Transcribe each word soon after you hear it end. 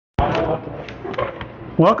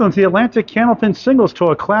Welcome to the Atlantic Candlepin Singles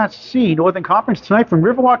Tour Class C Northern Conference tonight from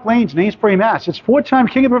Riverwalk Lanes in Amesbury, Mass. It's four-time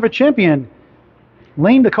King of the River champion,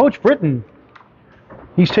 Layne the Coach Britton.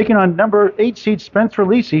 He's taking on number 8 seed Spencer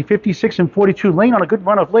Aleci, 56 and 42. Layne on a good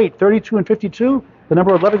run of late, 32 and 52. The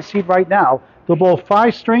number 11 seed right now. They'll bowl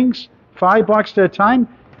 5 strings, 5 boxes at a time.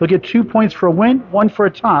 They'll get 2 points for a win, 1 for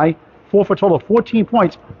a tie, 4 for a total of 14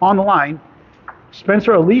 points on the line.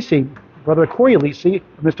 Spencer Aleci, brother Corey Aleci,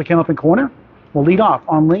 Mr. Candlepin Corner, will lead off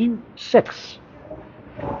on lane 6.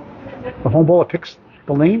 The home bowler picks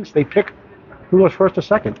the lanes. They pick who goes first or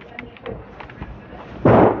second.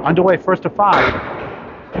 Underway, first to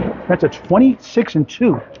 5. That's a 26 and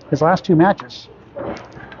 2. His last 2 matches,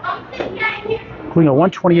 including a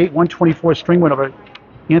 128-124 string win over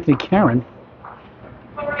Anthony Karen.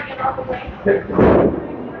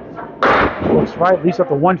 Looks right, leads up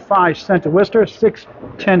to 1-5 center Worcester,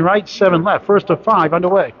 6-10 right, 7 left. First to 5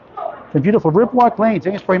 underway. The beautiful Riverwalk Lanes,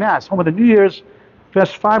 Amesbury, Mass. Home of the New Year's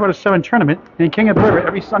Best 5 out of 7 tournament and King of the River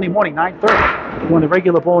every Sunday morning, 9:30 during the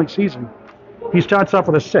regular bowling season. He starts off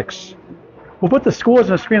with a 6. We'll put the scores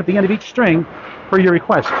on the screen at the end of each string per your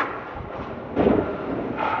request.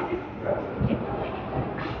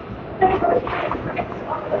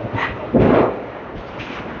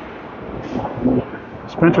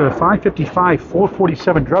 Spencer a 555,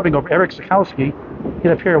 447 drubbing over Eric Sikowski. He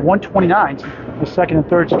had a pair of 129s, the second and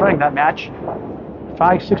third string that match.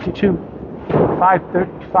 562,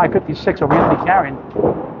 556 over Anthony Karen.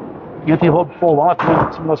 Anthony will bowl well after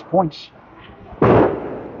winning some of those points.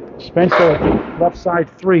 Spencer left side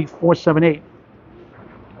 3, 478.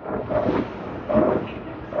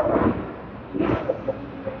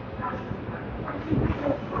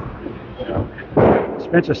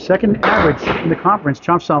 Spencer second average in the conference,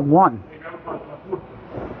 chops out 1.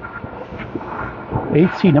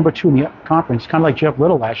 8th seed, number 2 in the conference, kind of like Jeff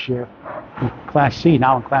Little last year in Class C,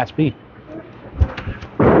 now in Class B.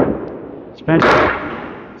 Spencer,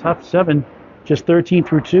 tough 7, just 13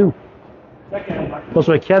 through 2. Those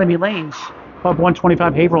are Academy Lanes, Club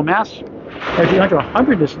 125 Haverhill, Mass. Averaging under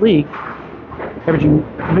 100 in this league, averaging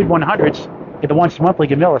mid-100s at the once monthly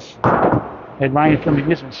Gamillis at Ryan Family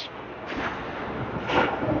Business.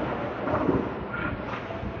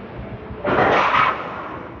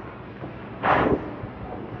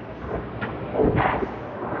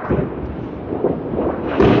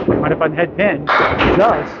 Right up on the head pin,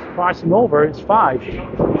 does, crossing over, it's 5. He's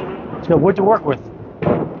got wood to work with.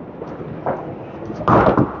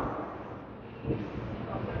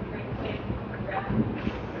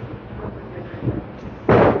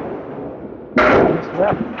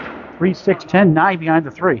 Left, 3, 6, 10, 9 behind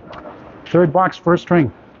the 3. Third box, first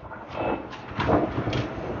string.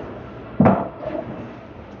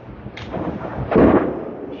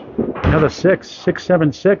 Another 6, 6,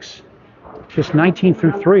 7, 6. Just 19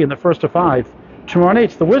 through 3 in the first of 5. Tomorrow night,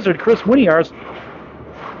 it's the Wizard, Chris Winiar's.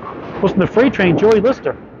 Hosting the freight train, Joey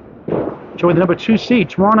Lister. Joey, the number 2 seed.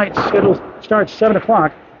 Tomorrow night's schedule starts 7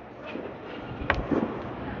 o'clock.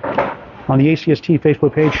 On the ACST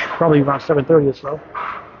Facebook page, probably around 7:30 or so.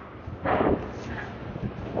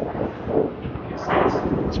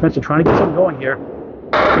 Spencer trying to get something going here.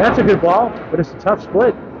 That's a good ball, but it's a tough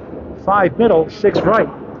split. 5 middle, 6 right.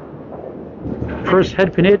 First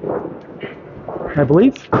head pin hit, I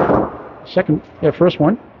believe. Second, first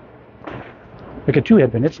one. Like a 2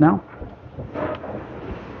 head pin hits now.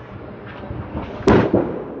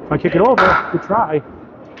 If I kick it over, good try.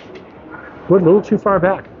 Good, a little too far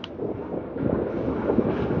back.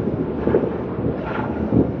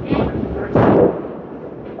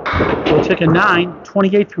 We'll take a 9,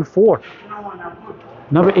 28 through 4.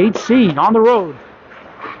 Number 8 seed on the road.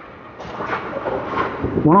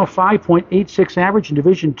 105.86 average in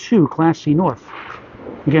Division 2, Class C North.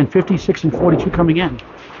 Again, 56 and 42 coming in.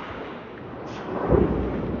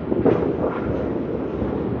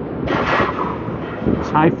 It's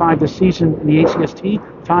high 5 this season in the ACST,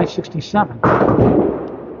 567.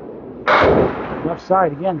 Left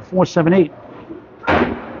side again, 478.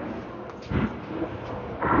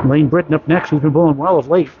 Layne Britton up next, who's been bowling well of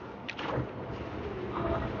late.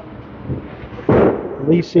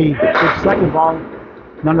 Aleci, good second ball,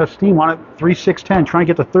 not enough steam on it. 3, 6, 10, trying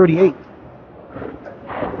to get to 38.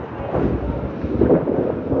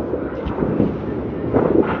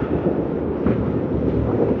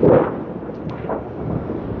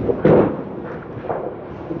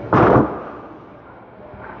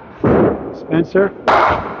 Spencer,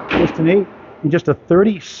 just an 8, and just a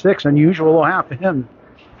 36, unusual half for him.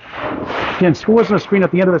 Again, scores on the screen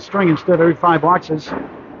at the end of the string instead of every 5 boxes.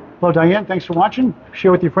 Hello, Diane. Thanks for watching.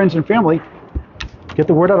 Share with your friends and family. Get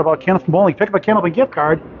the word out about Candlepin Bowling. Pick up a Candlepin gift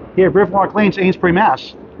card here at Riverwalk Lanes, Amesbury,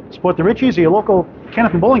 Mass. Support the Richies, your local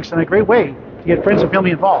Candlepin Bowling Center. A great way to get friends and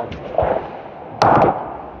family involved.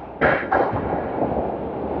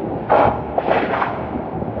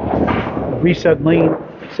 Reset lane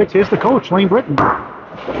 6. Here's the coach, Layne Britton.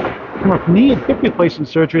 From a knee and hip replacement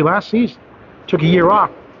surgery last season. Took a year off.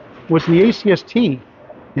 Was in the ACST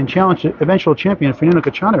and challenged eventual champion Fernando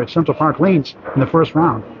Cachana at Central Park Lanes in the first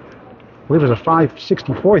round. I believe it was a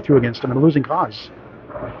 5.64 he threw against him in a losing cause.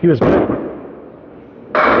 He was good.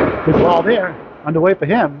 Good ball there. Underway for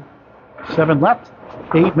him. 7 left,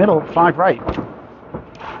 8 middle, 5 right.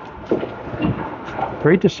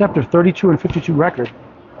 Very deceptive 32 and 52 record.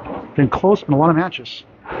 Been close in a lot of matches.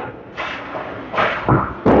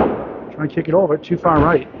 Trying to kick it over, too far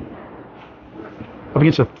right. Up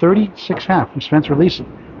against a 36 half from Spencer Aleci.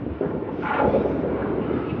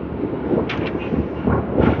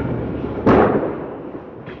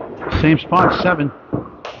 Same spot, 7.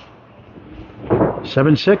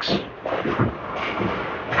 7-6.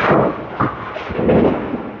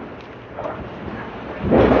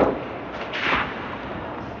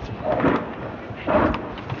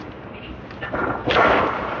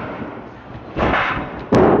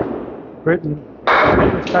 Britton,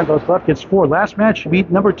 this time goes left, gets 4. Last match, beat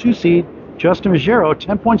number 2 seed Justin Maggero,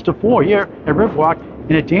 10 points to 4 here at Riverwalk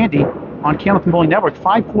in a dandy on Candlepin Bowling Network,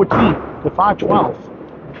 5-14 to 5-12.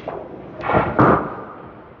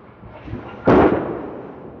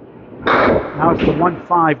 Now it's the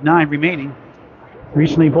 1-5-9 remaining.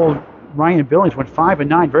 Recently bowled Ryan Billings went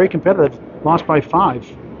 5-9, very competitive, lost by 5.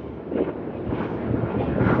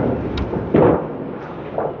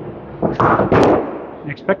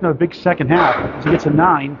 Expecting a big second half as he gets a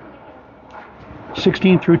 9.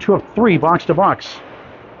 16 through 2 of 3, box to box.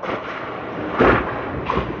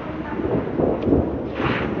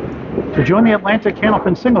 So join the Atlantic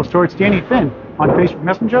Candlepin singles towards Danny Finn on Facebook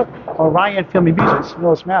Messenger or Ryan Paterfamiliases,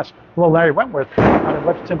 Willis, Mass. Hello, Larry Wentworth out of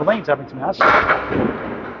Webster Timber Lanes, Abington, Mass.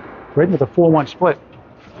 Britton with a 4-1 split.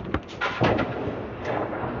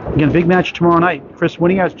 Again, big match tomorrow night. Chris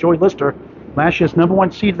Winiarz, Joey Lister. Last year's number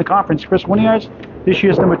 1 seed in the conference, Chris Winiarz. This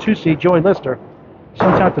year's number 2 seed, Joey Lister.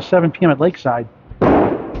 Sometime after 7 p.m. at Lakeside.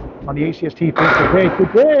 On the ACST Facebook page.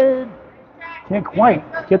 Good bid. Can't quite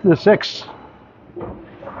get to the 6.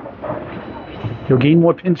 He'll gain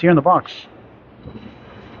more pins here in the box.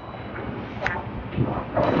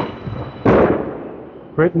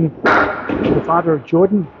 Britton, the father of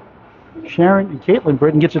Jordan, Sharon, and Caitlin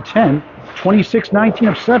Britton, gets a 10. 26-19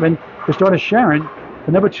 of 7. His daughter Sharon,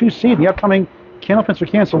 the number 2 seed in the upcoming Candlepins for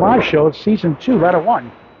Cancer live show of season 2, ladder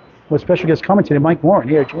 1, with special guest commentator Mike Moran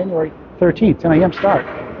here, January 13th, 10 a.m. start.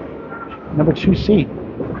 Number 2 seed.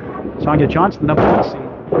 Sonia Johnson, the number 1 seed.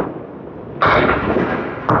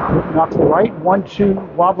 Moving off to the right,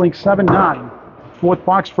 1-2, wobbling 7-9. 4th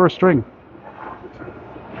box, first string.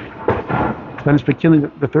 Dennis McKinley,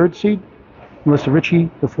 the 3rd seed. Melissa Ritchie,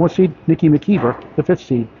 the 4th seed. Nikki McKeever, the 5th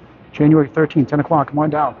seed. January 13th, 10 o'clock. Come on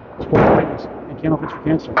down. Sports Fitness and Candlepins for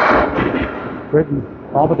Cancer. Britton,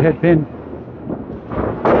 all but the head pin.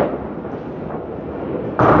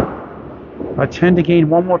 A 10 to gain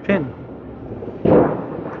 1 more pin.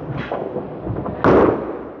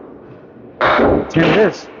 10 it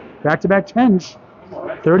is. Back-to-back 10s.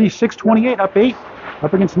 36-28, up 8.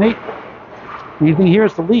 Up against Nate. Anything here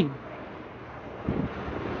is the lead.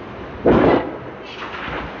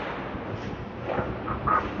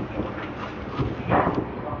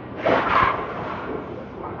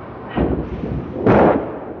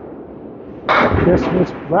 This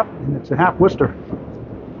is left, and it's a half Worcester.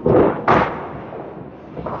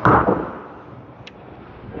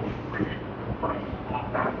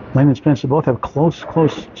 Layne and Spencer both have close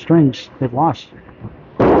strings they've lost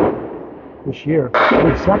this year.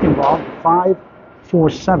 Big second ball,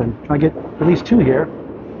 5-4-7. Trying to get at least 2 here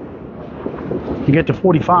to get to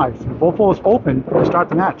 45. Both balls open to start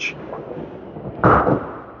the match.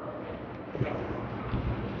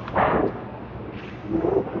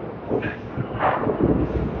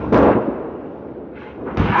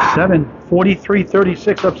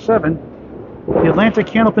 43-36 up 7. The Atlantic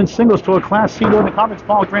Candlepin Singles Tour Class C Northern Conference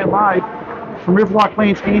Paul Grant live from Riverwalk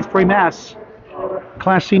Lanes, Amesbury, Mass.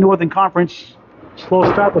 Class C Northern Conference. Slow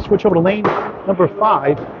start. We'll switch over to lane number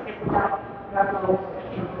 5.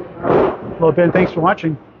 Hello, Ben. Thanks for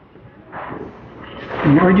watching.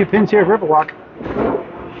 And you earn your pins here at Riverwalk.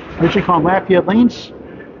 Originally called Lafayette Lanes.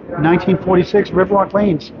 1946 Riverwalk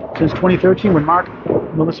Lanes since 2013 when Mark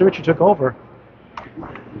and Melissa Ritchie took over.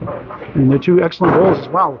 And they're 2 excellent bowls as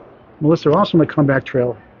well. Melissa also on the comeback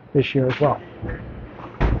trail this year as well.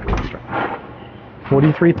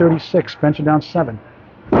 43-36, Spencer down 7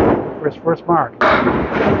 for his first mark.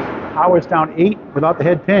 Howard's down 8 without the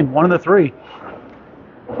head pin. 1 in the 3.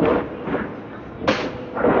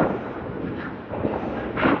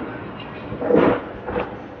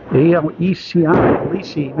 ALECI.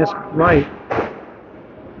 Aleci missed right.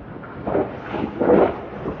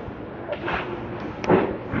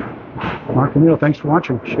 Mark Camilo, thanks for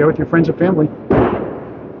watching. Share with your friends and family.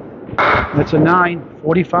 That's a 9.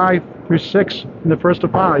 45 through 6 in the first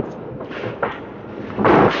of 5.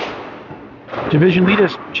 Division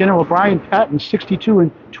leaders, General Brian Patton, 62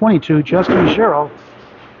 and 22. Justin Giro,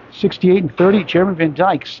 68 and 30. Jeremy Van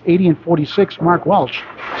Dykes, 80 and 46. Mark Welch,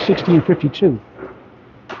 60 and 52.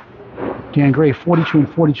 Dan Gray, 42 and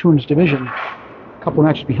 42 in his division. A couple of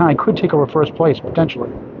matches behind. Could take over first place, potentially.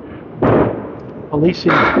 Aleci,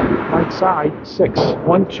 right side, 6.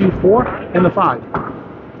 1, 2, 4, and the 5.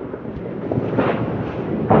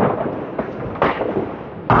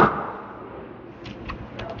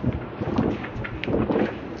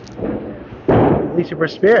 Aleci for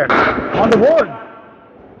spare. On the board.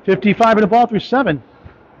 55 in the ball through 7.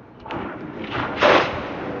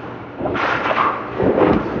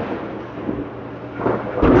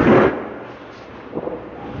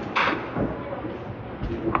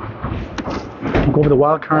 We'll go over the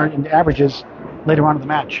wild card and the averages later on in the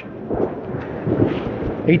match.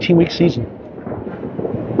 18-week season.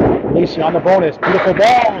 Aleci on the bonus. Beautiful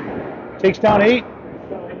ball. Takes down 8.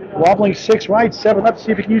 Wobbling 6 right, 7 left.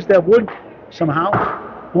 See if he can use that wood somehow.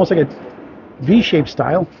 Almost like a V-shaped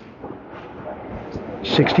style.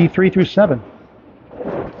 63 through 7.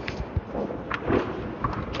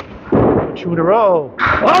 2 in a row.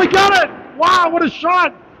 Oh, he got it! Wow, what a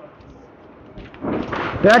shot!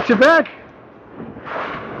 Back to back.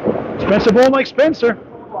 Spencer bowling like Spencer.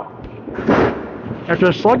 After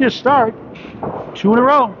a sluggish start, 2 in a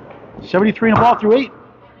row. 73 in a ball through 8.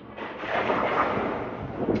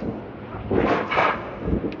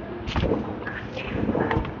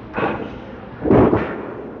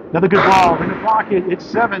 Another good ball in the pocket. It's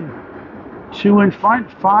 7. 2 in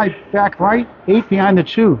front, 5 back right, 8 behind the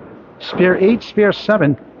 2. Spare 8, spare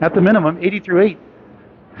 7 at the minimum, 80 through 8.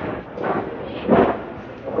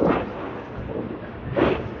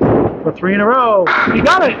 For 3 in a row. He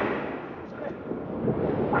got it.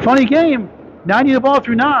 Funny game. 90 the ball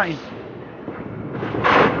through 9.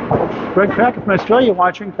 Greg Packer from Australia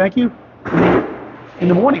watching. Thank you. In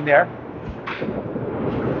the morning there.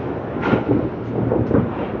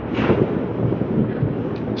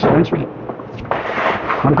 Spencer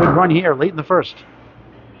on a good run here late in the first.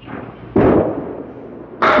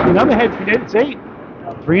 Another head for Ned. It's 8.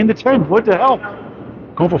 3 in the 10. Wood to help.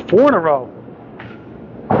 Going for 4 in a row.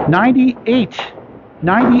 98.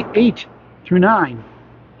 98 through 9.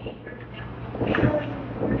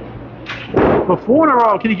 For 4 in a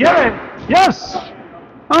row. Can you get it? Yes!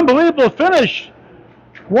 Unbelievable finish.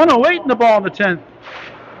 108 in the ball in the 10th.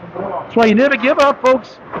 That's why you never give up,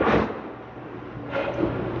 folks.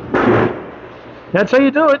 That's how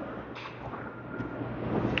you do it.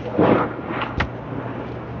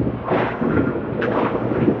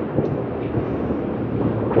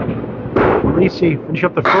 Aleci finish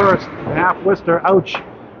up the first. Half Worcester. Ouch.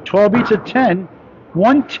 12 beats at 10.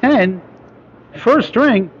 110. First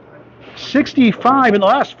string. 65 in the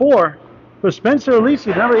last 4 for Spencer Aleci,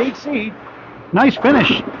 the number 8 seed. Nice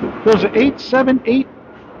finish. Goes to 8-7-8-2.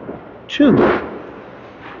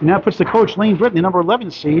 And that puts the coach Layne Britton, the number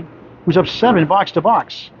 11 seed, who's up 7 box to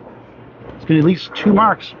box. It's going to at least 2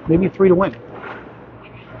 marks, maybe 3 to win.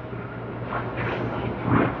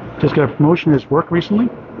 Just got a promotion in his work recently.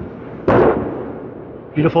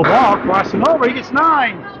 Beautiful ball, crossing over, he gets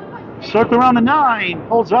 9. Circle around the 9,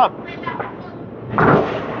 holds up.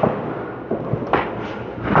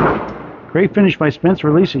 Great finish by Spencer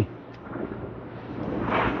Aleci.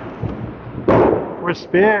 For a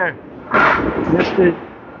spare. Missed it.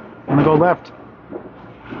 I'm going to go left.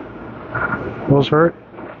 Will's hurt.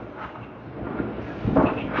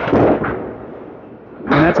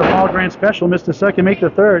 And that's a Hall Grand Special. Missed the second, make the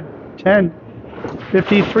third. 10,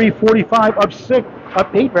 53, 45, up 6,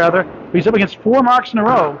 up 8 rather. He's up against 4 marks in a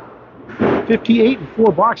row. 58 and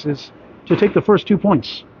 4 boxes to take the first 2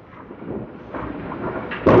 points.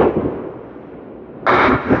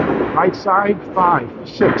 Right side, 5,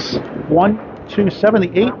 6, 1, 2, 7, the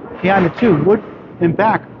 8 behind the 2. Wood and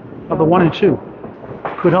back of the 1 and 2.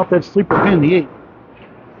 Could help that sleeper pin, the 8.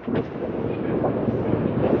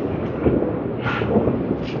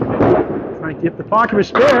 Trying to get the pocket of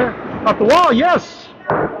spare. Up the wall, yes!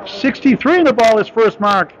 63 in the ball, his first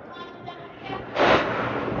mark.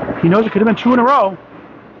 He knows it could have been 2 in a row.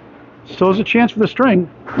 Still has a chance for the string.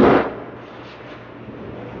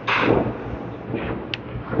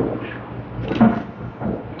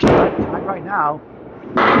 right now.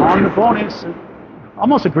 On the bonus,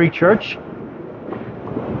 almost a Greek church.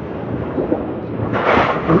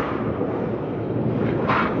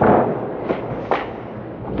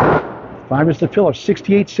 Five is the filler,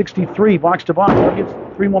 68-63, box to box. That gives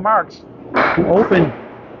 3 more marks. Open.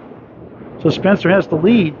 So Spencer has the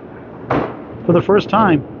lead for the first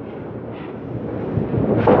time.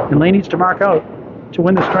 And Layne needs to mark out to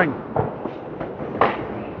win the string.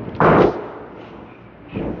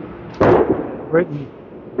 Britton,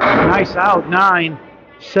 nice out, 9.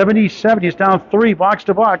 70-70, it's down 3, box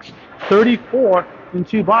to box. 34 in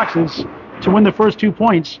 2 boxes to win the first 2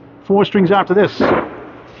 points. 4 strings after this.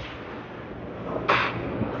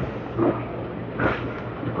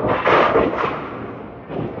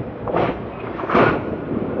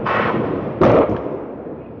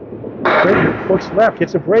 Britton hooks left,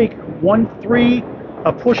 hits a break. 1-3,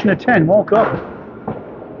 a push and a 10, won't go.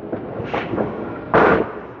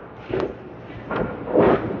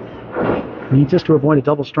 Needs just to avoid a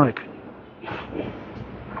double strike.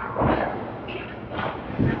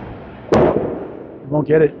 Won't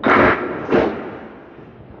get it.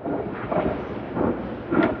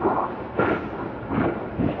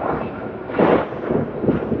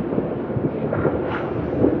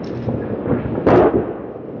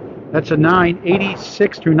 That's a 9,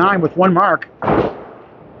 86 through 9 with 1 mark.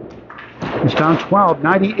 It's down 12,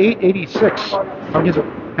 98, 86. I'll give a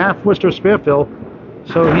half Worcester spare fill.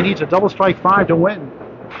 So he needs a double strike 5 to win.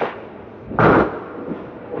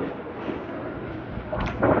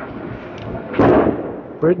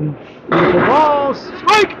 Britton, beautiful ball,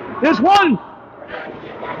 strike! There's 1!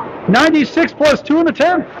 96 plus 2 in the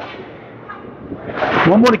 10th.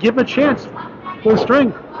 1 more to give him a chance for the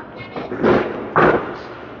string.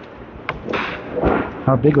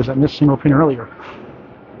 How big was that missed single pin earlier?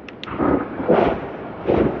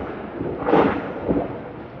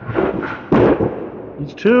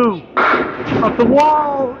 It's 2. Up the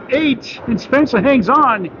wall, 8. And Spencer hangs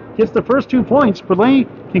on. Gets the first 2 points, but Layne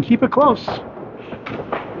can keep it close.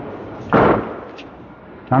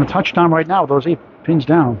 Down a touchdown right now with those 8 pins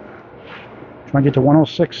down. Trying to get to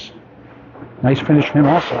 106. Nice finish for him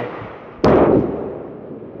also.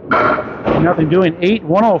 Nothing doing. 8,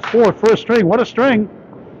 104, first string. What a string.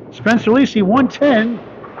 Spencer Aleci, 110.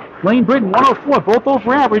 Layne Britton, 104. Both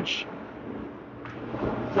over average.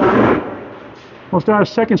 We'll start our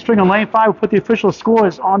second string on lane 5. We'll put the official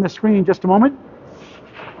scores on the screen in just a moment.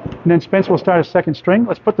 And then Spencer will start a second string.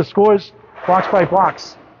 Let's put the scores box by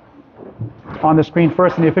box on the screen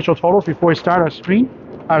first and the official totals before we start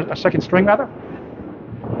our second string rather.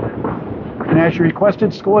 And as you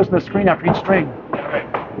requested, scores on the screen after each string.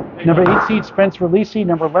 Number 8 seed Spencer Aleci,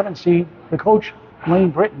 number 11 seed the coach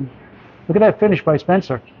Layne Britton. Look at that finish by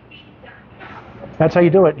Spencer. That's how you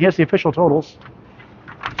do it. Here's the official totals.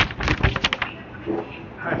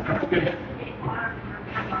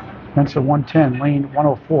 Spencer 110, Layne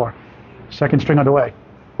 104. Second string underway.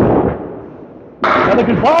 Another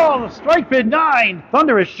good ball, strike bid 9.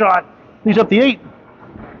 Thunderous shot. Leaves up the 8.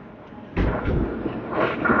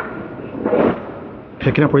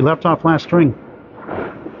 Picking up where he left off last string.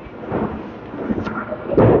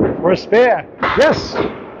 For a spare. Yes.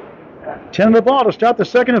 10 on the ball to start the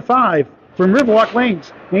second of 5 from Riverwalk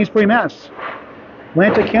Lanes, Amesbury, Mass.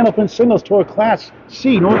 Atlantic Candlepin Singles Tour Class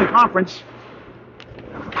C Northern Conference.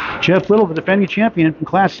 Jeff Little, the defending champion from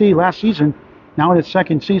Class C last season, now in his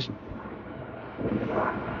second season.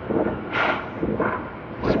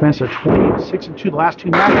 Spencer 26-2 the last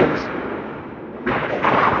 2 matches.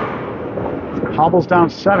 Hobbles down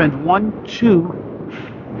 7,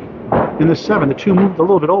 1-2 in the 7. The 2 moved a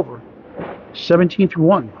little bit over. 17 through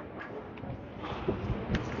 1.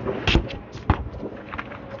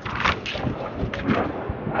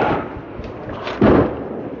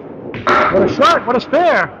 What a shot, what a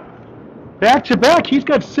spare. Back to back, he's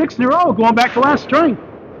got 6 in a row going back to last string.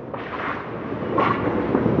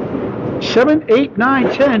 7, 8,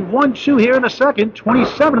 9, 10, 1, 2 here in the second.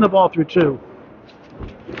 27 in the ball through 2.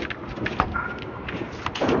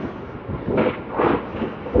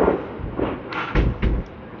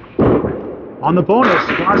 On the bonus,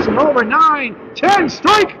 crossing over, 9, 10,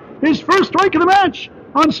 strike! His first strike of the match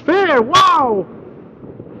on spare, wow!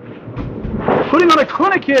 Putting on a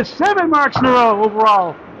clinic here, 7 marks in a row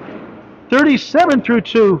overall. 37 through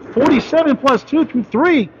 2, 47 plus 2 through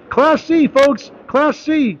 3. Class C, folks, Class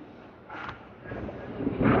C.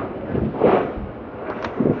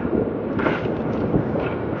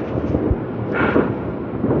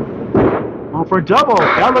 On for a double,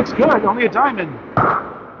 that looks good, only a diamond.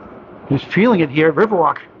 He's feeling it here at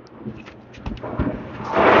Riverwalk.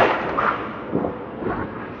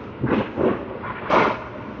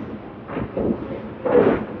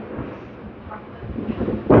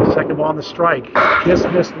 Second ball on the strike. Just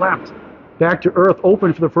missed left. Back to earth,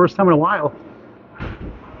 open for the first time in a while.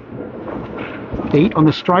 8 on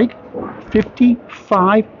the strike.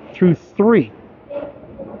 55 through 3.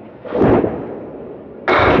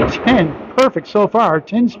 10. Perfect so far.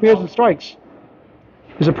 10 spares and strikes.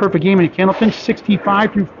 Is a perfect game in Candlepin.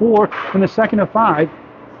 65 through 4 in the second of 5.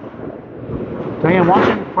 Diane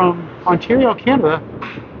watching from Ontario, Canada.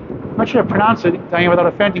 I'm not sure how to pronounce it, Diane, without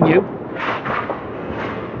offending you.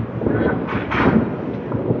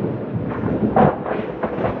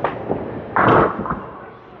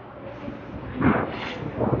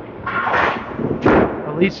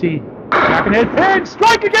 Aleci tapping it. Pin,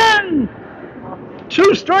 strike again!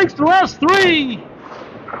 2 strikes the last 3.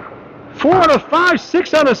 4 out of 5,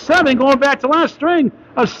 6 out of 7, going back to last string.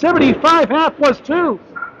 A 75 half plus 2.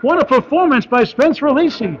 What a performance by Spencer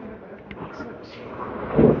Aleci.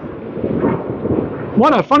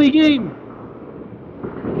 What a funny game.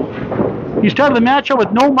 He started the matchup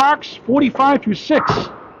with no marks, 45 through 6.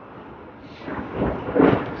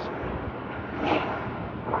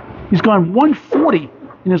 He's gone 140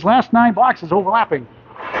 in his last 9 boxes overlapping.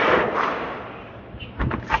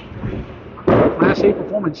 Class A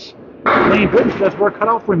performance. Layne Britton does work cut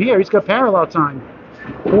out from here. He's got parallel time.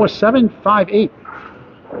 4-7, 5-8.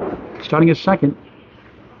 Starting his second.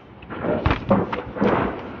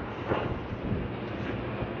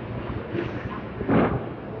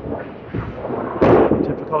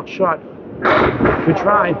 Difficult shot. Good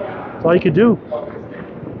try. That's all you could do.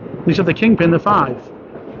 At least at the kingpin, the 5.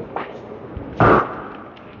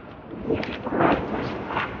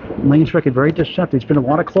 Layne's record very deceptive. It's been a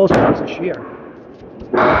lot of close ones this year.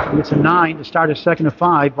 He gets a 9 to start his second of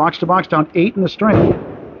 5. Box to box down 8 in the string.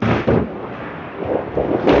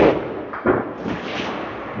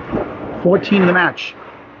 14 in the match.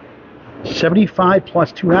 75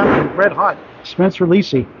 plus 2 after. Red hot. Spencer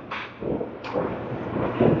Aleci.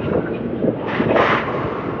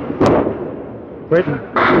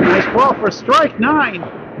 Britton. Nice ball for a strike. 9.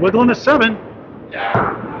 Wiggling to 7.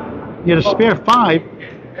 He had a spare 5.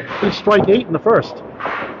 He strike 8 in the first.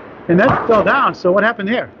 And that fell down, so what happened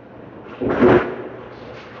there?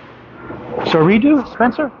 So redo,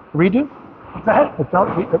 Spencer? Redo? Go ahead.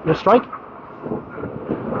 The strike?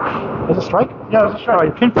 Was it a strike? Yeah, it was a strike.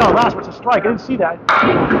 Right, pin fell last, but it's a strike. I didn't see that.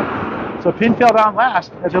 So pin fell down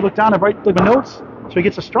last. As I look down and write the notes, so he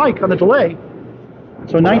gets a strike on the delay.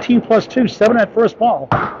 So 19 plus 2, 7 at first ball.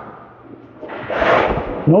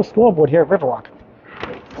 No scoreboard here at Riverwalk.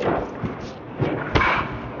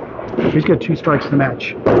 He's got 2 strikes in the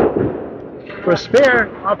match. For a spare,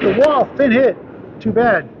 off the wall, thin hit. Too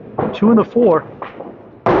bad. 2 in the 4.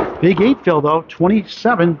 Big 8 fill though,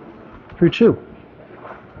 27 through 2.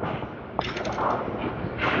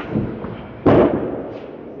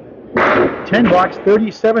 Ten box,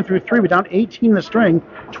 37 through 3. We're down 18 in the string,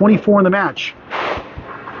 24 in the match.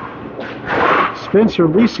 Spencer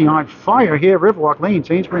Aleci on fire here at Riverwalk Lane,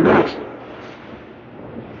 Amesbury, Mass.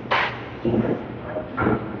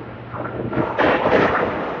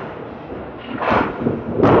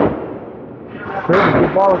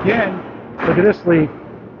 Good ball again. Look at this lead.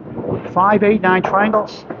 5, 8, 9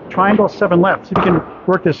 triangles. Triangle 7 left. See if we can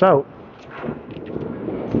work this out.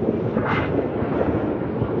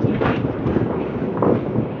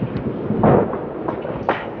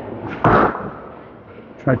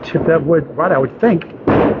 Try to tip that wood right, I would think. He's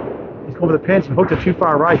going for the pins and hooked it too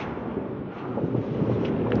far right.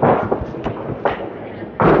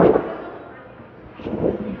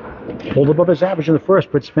 Hold above his average in the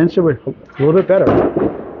first, but Spencer was a little bit better.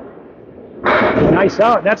 Nice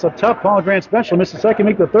out. That's a tough Paul Grant special. Missed the second,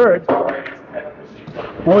 make the third.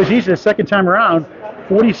 Always easy the second time around.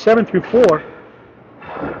 47 through 4.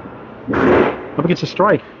 Up against a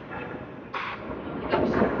strike.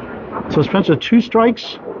 So Spencer 2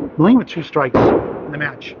 strikes. Layne with 2 strikes in the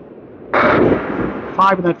match.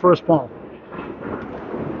 5 in that first ball.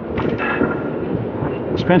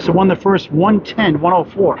 Spencer won the first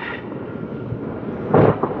 110-104.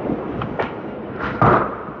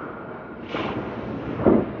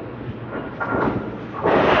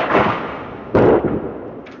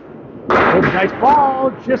 Nice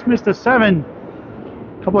ball, just missed a 7.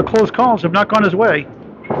 A couple of close calls have not gone his way.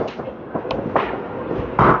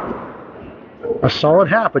 A solid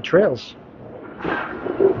half, but trails.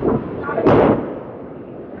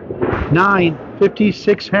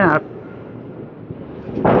 9:56 half.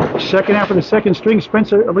 Second half of the second string,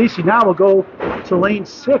 Spencer Aleci now will go to lane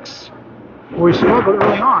 6, where he struggled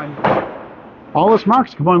early on. All his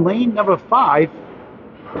marks come on lane number 5.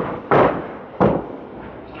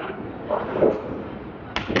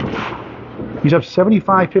 He's up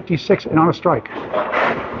 75-56 and on a strike.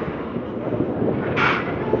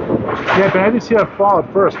 Yeah, but I didn't see that fall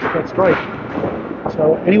at first, that strike.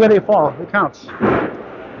 So anywhere they fall, it counts.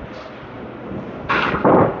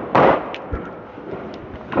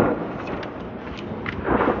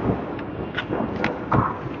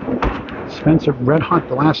 Spencer red hot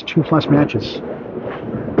the last 2+ matches.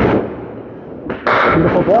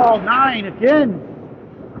 Beautiful ball, 9 again.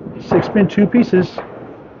 6-spin, 2 pieces.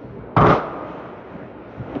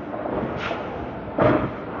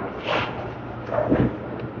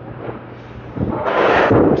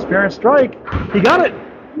 Spare and strike. He got it.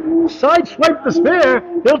 Side swipe the spare.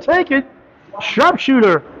 He'll take it.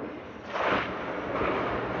 Sharpshooter.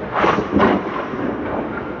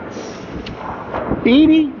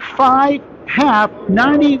 $85 half,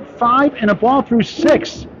 95 and a ball through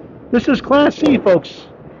 6. This is Class C, folks.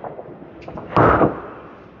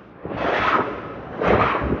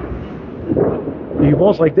 You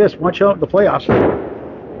balls like this, watch out in the playoffs.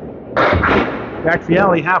 Back to the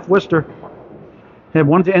alley, half Worcester. Had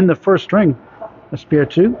wanted to end the first string. A spare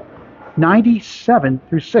 2. 97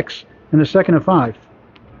 through 6 in the second of 5.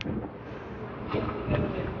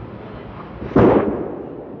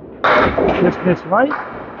 It's right.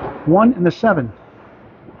 1 in the 7.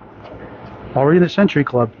 Already in the Century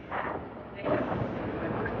Club.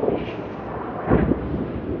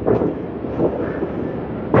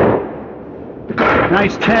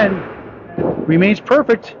 Nice 10. Remains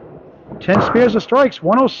perfect. 10 spares of strikes.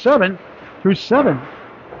 107 through 7.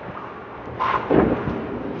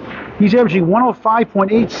 He's averaging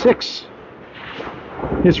 105.86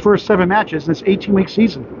 his first 7 matches in this 18-week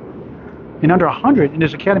season. And under 100 in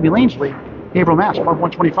his Academy Lanes League. April Mass, above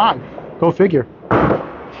 125. Go figure.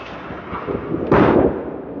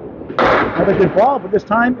 Another good ball, but this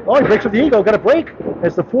time, oh, he breaks with the eagle. Got a break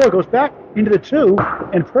as the 4 goes back into the 2.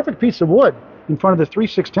 And perfect piece of wood in front of the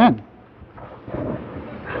 3-6-10.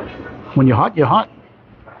 When you're hot, you're hot.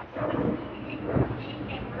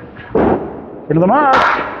 Into the mark.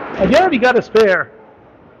 Again, he got a spare.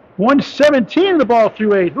 117 the ball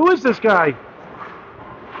through 8. Who is this guy?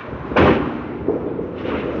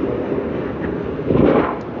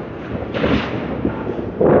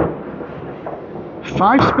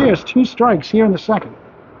 Five spares, 2 strikes here in the second.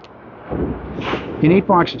 In 8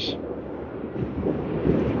 boxes.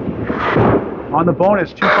 On the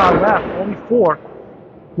bonus, 2 power left, only 4.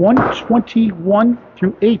 121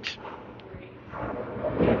 through 8.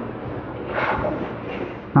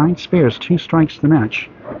 9 spares, 2 strikes to the match.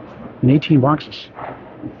 In 18 boxes.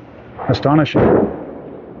 Astonishing.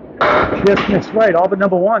 Just missed right, all but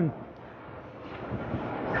number 1.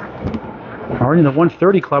 Already in the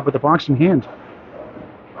 130 club with the box in hand.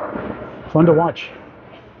 Fun to watch.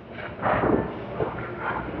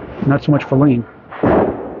 Not so much for Layne.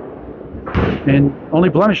 And only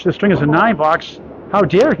blemish the string is a 9 box. How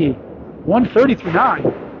dare he? 130 through 9.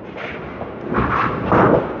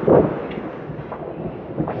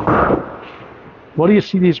 What do you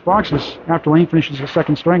see these boxes after Layne finishes the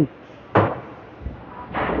second string?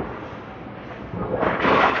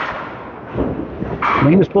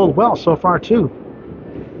 Layne has bowled well so far too,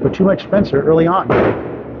 but too much Spencer early on.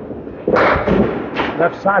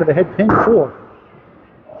 Left side of the head pin 4.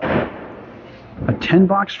 A 10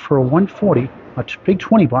 box for a 140, a big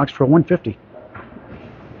 20 box for a 150.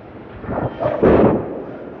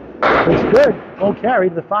 It's good. Won't carry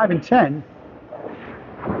to the 5 and 10.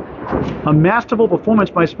 A masterful performance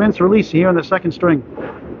by Spencer Aleci here on the second string.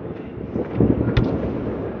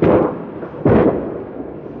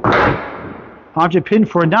 Object pin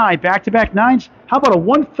for a 9. Back-to-back 9s. How about a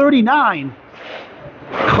 139?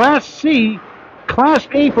 Class C, Class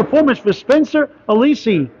A performance for Spencer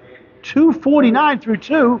Aleci. 249 through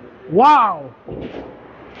 2. Wow.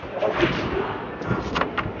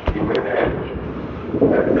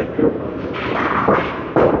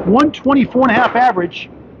 124.5 average.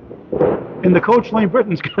 And the coach, Layne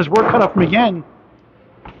Britton's got his work cut off from again.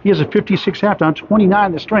 He has a 56 half down, 29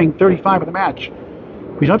 in the string, 35 of the match.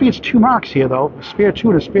 He's up against 2 marks here, though. A spare 2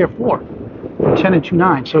 and a spare 4. 10 and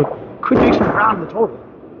 2-9. So could make some ground in the total.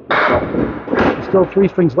 There's still 3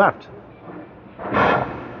 strings left.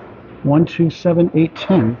 1, 2, 7, 8,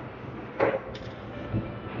 10.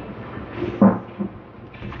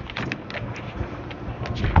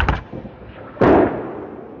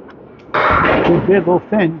 Good bid, a little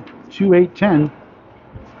thin. 2, 8, 10.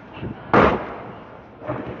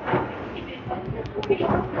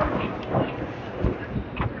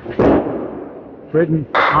 Britton,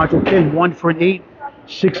 object pin, 1 for an 8.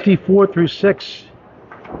 64 through 6.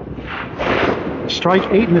 Strike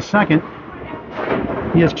 8 in the second.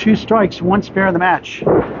 He has 2 strikes, 1 spare in the match.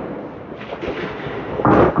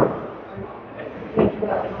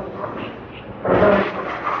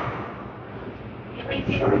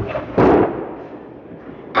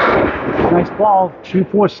 Nice ball.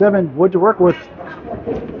 2-4-7. Wood to work with.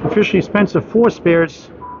 Officially Spencer 4 spares.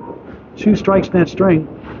 2 strikes in that string.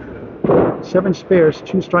 7 spares.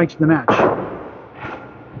 2 strikes in the match.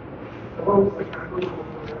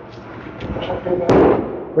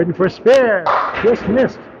 Waiting for a spare. Just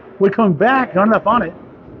missed. Wood coming back. Not enough on it.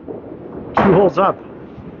 2 holes up.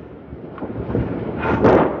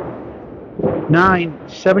 9,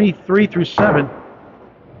 73 through 7.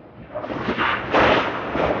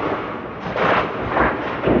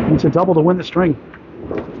 Needs a double to win the string.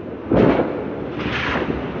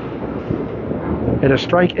 At a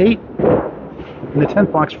strike 8 in the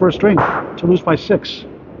 10th box for a string to lose by 6.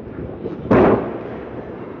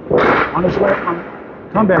 On his way on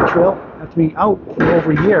comeback trail after being out for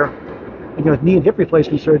over a year. He got knee and hip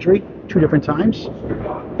replacement surgery 2 different times.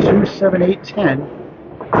 2, 7, 8, 10.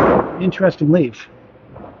 Interesting leave.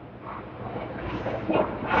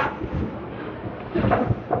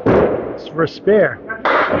 It's for a spare.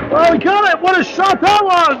 Oh, he got it! What a shot that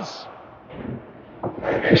was!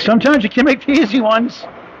 Sometimes you can make the easy ones.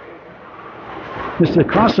 Missed a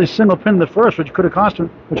costly single pin in the first, which cost him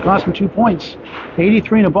 2 points.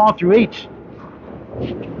 83 in a ball through 8.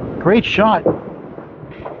 Great shot.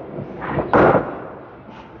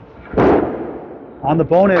 On the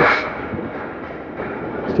bonus.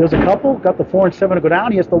 Steals a couple. Got the 4 and 7 to go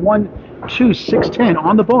down. He has the 1, 2, 6, 10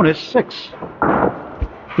 on the bonus. 6.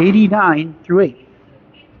 89 through 8.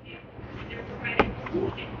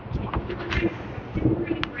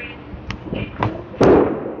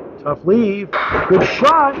 Tough leave. Good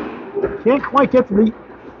shot. Can't quite get to the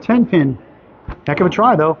 10 pin. Heck of a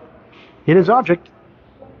try, though. Hit his object.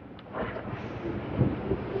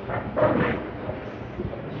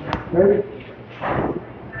 Ready?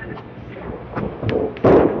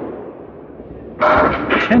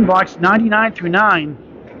 10 box, 99 through 9.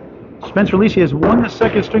 Spencer Aleci has won the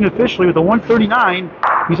second string officially with a 139.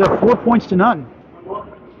 He's at 4 points to none.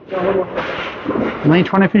 Layne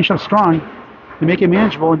trying to finish up strong to make it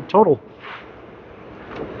manageable in total.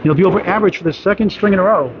 He'll be over average for the second string in a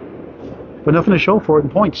row, but nothing to show for it in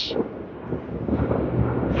points.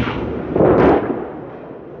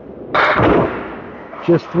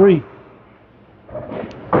 Just 3.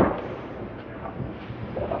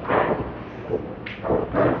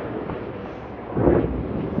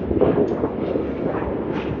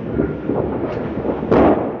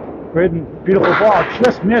 Britton, beautiful ball,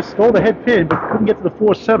 just missed, stole the head pin, but couldn't get to the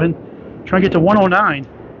 4-7. Trying to get to 109.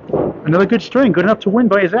 Another good string, good enough to win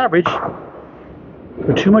by his average.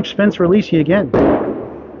 But too much Spencer Aleci again.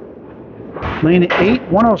 Layne 8,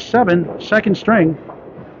 107, second string.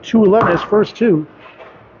 211 his first 2.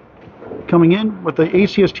 Coming in with the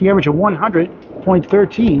ACST average of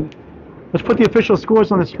 100.13. Let's put the official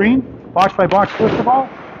scores on the screen, box by box first of all.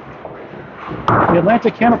 The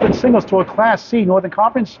Atlantic Candlepin singles to a Class C Northern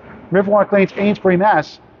Conference, Riverwalk Lanes, Amesbury,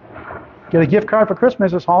 Mass. Get a gift card for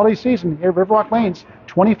Christmas this holiday season here at Riverwalk Lanes.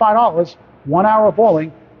 $25, 1 hour of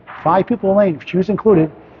bowling, 5 people in lane, shoes included.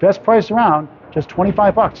 Best price around, just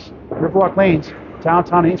 $25. Riverwalk Lanes,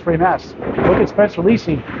 downtown Amesbury, Mass. Look at Spencer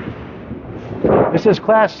Aleci. This is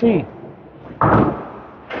Class C.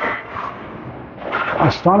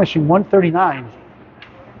 Astonishing 139.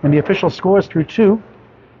 And the official scores through 2.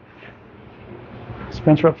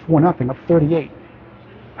 Spencer up 4-0, up 38.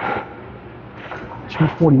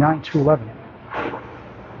 249, 211.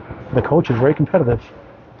 The coach is very competitive.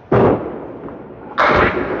 He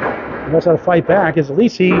knows how to fight back as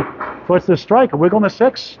Aleci puts the strike, a wiggle in the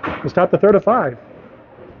 6 to start the third of 5.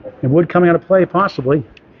 And Wood coming out of play possibly.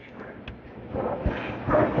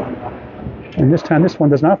 And this time this one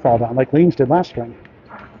does not fall down like Layne's did last string.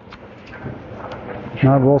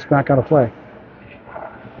 Now it rolls back out of play.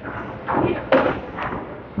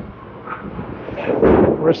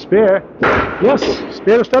 For a spare. Yes,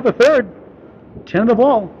 spare to start the third. 10 of the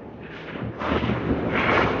ball.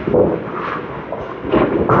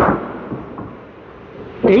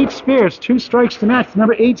 Eight spares, 2 strikes to match. The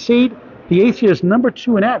number 8 seed. The 8 seed is number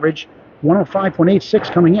 2 in average.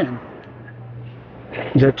 105.86 coming in.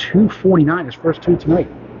 He's at 249, his first 2 tonight.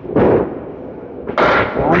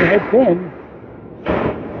 On the head pin.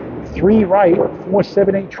 3 right, 4,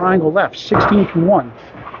 7, 8 triangle left. 16 to 1.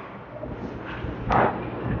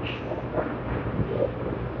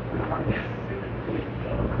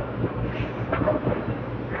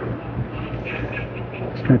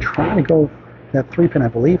 He's going to try to go that 3 pin, I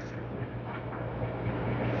believe.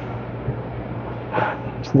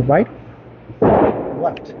 To the right,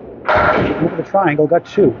 left. Over the triangle, got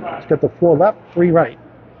 2. He's got the 4 left, 3 right.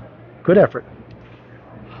 Good effort.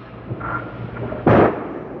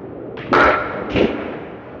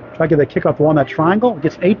 Try to get the kick off the wall on that triangle.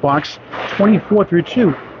 Gets 8 box, 24 through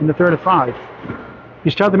 2 in the third of 5. He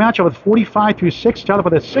started the match out with 45 through 6. Started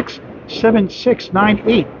with a 6, 7, 6, 9,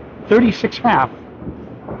 8, 36 half.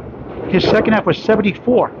 His second half was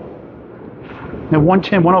 74. And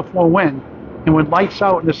 110, 104 win. And went lights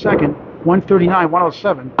out in the second, 139,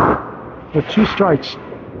 107. With 2 strikes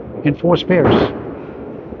and 4 spares.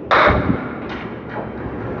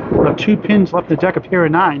 With 2 pins left in the deck, a pair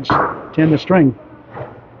of 9s to end the string.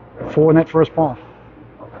 4 in that first ball.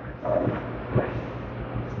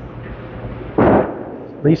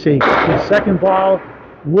 Aleci, his second ball.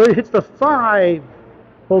 Wood hits the 5.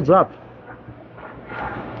 Holds up.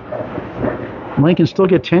 Layne can still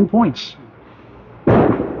get 10 points.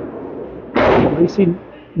 Aleci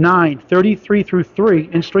 9, 33 through 3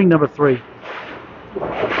 in string number 3.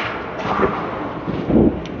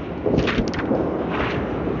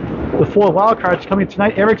 The 4 wild cards coming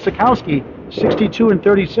tonight. Eric Zakowski, 62 and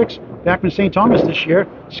 36, back from St. Thomas this year.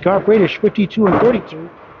 Scott Bradish, 52 and 32.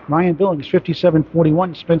 Ryan Billings, 57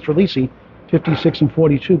 41. Spencer Aleci, 56 and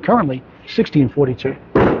 42. Currently 60 and 42.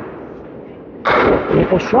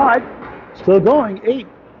 Maple shot, still going. 8,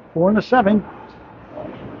 4 and a 7.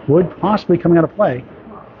 Wood possibly coming out of play.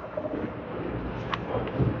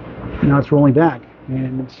 Now it's rolling back,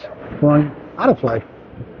 and it's going out of play.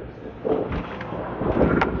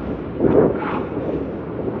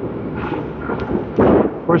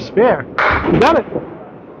 For a spare. You got it.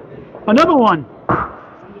 Another one.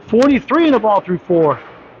 43 in the ball through 4.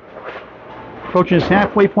 Approaching his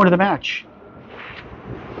halfway point of the match.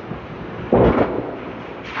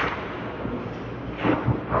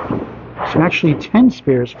 So actually 10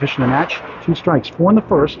 spares fishing the match. 2 strikes. 4 in the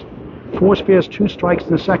first. 4 spares, 2 strikes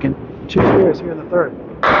in the second. 2 spares here in the third.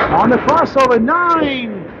 On the crossover,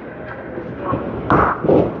 9!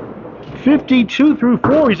 52 through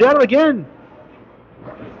 4. He's at it again.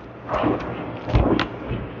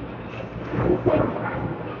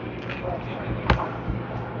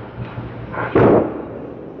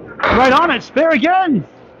 Right on it, spare again.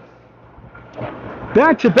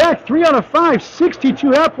 Back to back, 3 out of 5,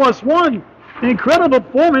 62 half plus 1. Incredible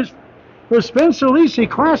performance for Spencer Aleci,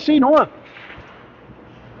 Class C North.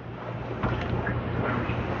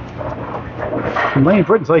 And Layne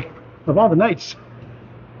Britton's like, of all the nights.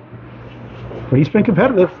 But he's been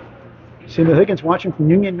competitive. Seen the Higgins watching from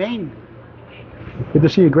Union, Maine. Good to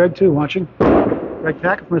see you, Greg, too, watching. Greg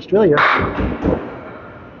Packer from Australia.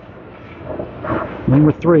 Layne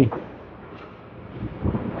with 3.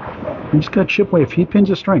 He just got chip away. If he pins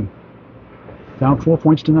a string, down 4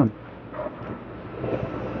 points to none.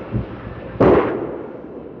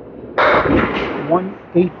 1,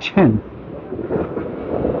 8, 10.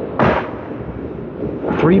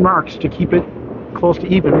 3 marks to keep it close to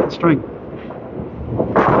even with the string.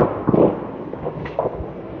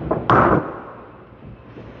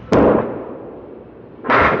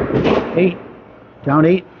 Eight, down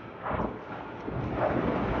 8.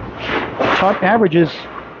 Top averages.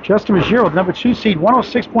 Justin Ruggiero, the number 2 seed,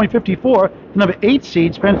 106.54. The number 8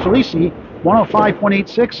 seed, Spencer Aleci,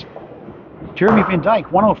 105.86. Jeremy Van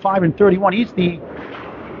Dyke, 105 and 31. He's the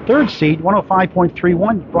 3rd seed,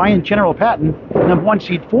 105.31. Brian General Patton, number 1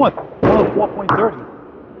 seed, 4th,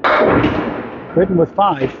 104.30. Britton with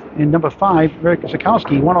 5, and number 5, Eric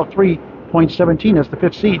Zakowski, 103.17 as the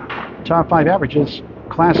 5th seed. Top 5 averages,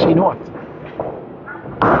 Class C North.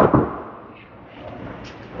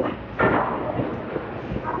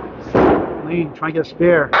 Layne trying to get a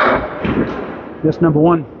spare. This number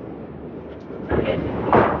 1.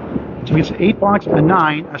 So he gets 8 blocks of the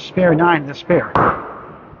 9, a spare 9, and a spare.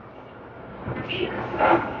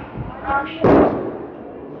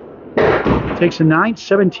 Takes a 9,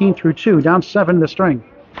 17 through 2, down 7 in the string.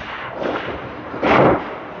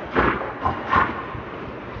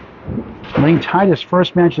 Layne tied his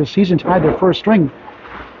first match of the season, tied their first string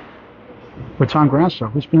with Tom Grasso,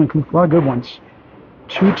 who's been a lot of good ones.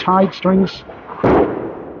 2 tied strings.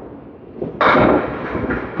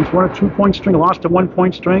 He's won a 2-point string, lost a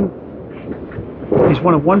 1-point string. He's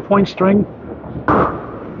won a 1-point string.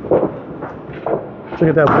 Look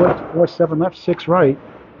at that, 4, 7 left, 6 right.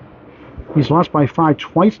 He's lost by 5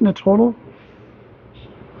 twice in the total.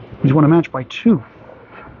 He's won a match by 2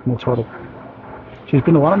 in the total. So he's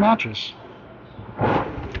been in a lot of matches.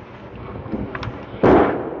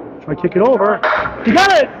 Try to kick it over. He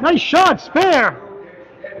got it! Nice shot, spare!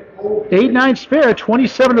 8-9 spare,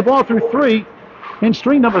 27 the ball through 3 in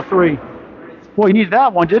string number 3. Boy, he needed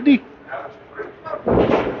that one, didn't he?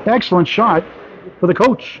 Excellent shot for the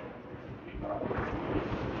coach.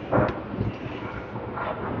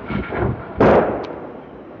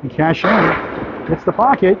 cash in. Hits the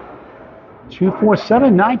pocket. 2, 4,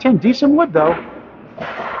 7, 9, 10. Decent wood, though.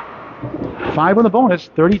 5 on the bonus.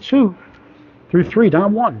 32 through 3.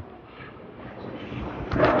 Down 1.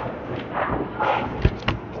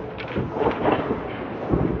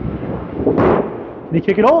 And he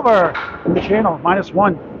kick it over in the channel.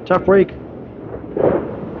 -1. Tough break.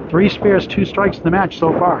 3 spares, 2 strikes in the match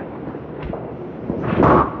so far.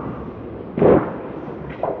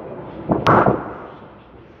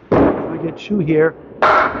 I get 2 here.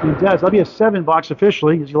 He does. That'll be a 7 box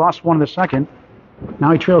officially, because he lost 1 in the second.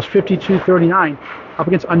 Now he trails 52-39 up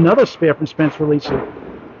against another spare from Spencer Aleci,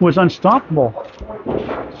 who was unstoppable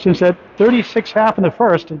since that 36.5 in the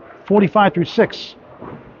first and 45 through 6.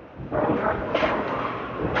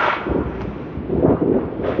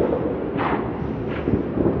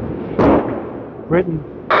 Britton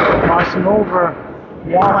crossing over,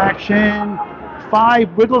 wall action,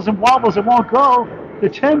 5 wiggles and wobbles, it won't go. The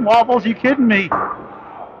 10 wobbles, you kidding me?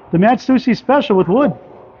 The Matsushi special with wood.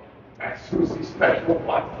 Matsushi special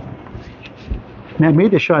what? Man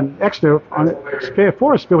made the shot extra on a spare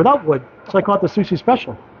for a spare without wood, so I call it the Sushi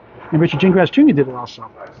special. And Richard Gingras Jr. did it also.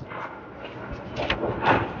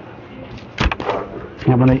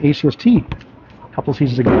 And on the ACST a couple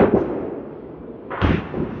seasons ago.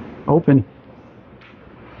 Open.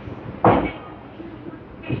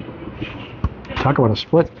 Talk about a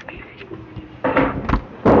split.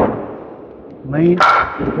 Layne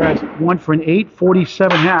grabs 1 for an 8,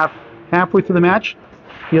 47.5. Halfway through the match,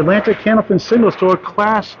 the Atlanta Candlepin Single Store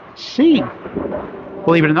Class C.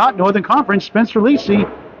 Believe it or not, Northern Conference, Spencer Aleci,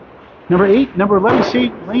 number 8, number 11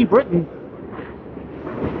 seed, Layne Britton.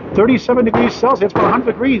 37 degrees Celsius, about 100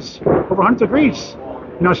 degrees, over 100 degrees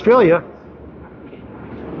in Australia.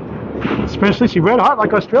 Spencer Aleci red hot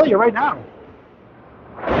like Australia right now.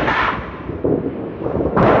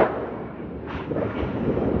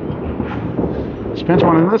 Spencer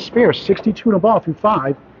on another spare, 62 in a ball through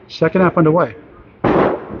 5. Second half underway.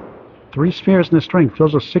 3 spares in the string.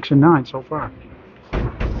 Fills with 6 and 9 so far.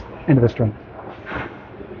 End of the string.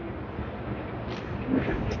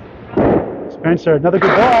 Spencer, another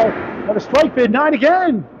good ball. Another strike bid. 9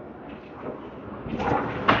 again.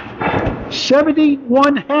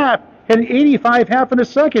 71 half and 85 half in the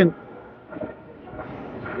second.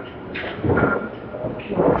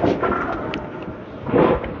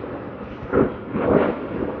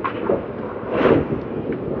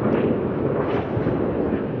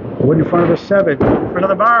 Wood in front of the 7 for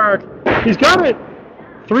another mark. He's got it.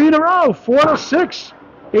 3 in a row. 4 out of 6.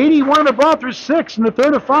 81 in the ball through 6 in the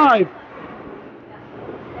third of 5.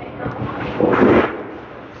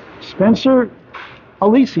 Spencer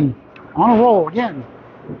Aleci on a roll again.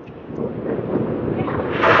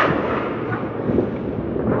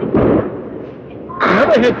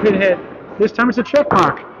 Another head pin hit. This time it's a check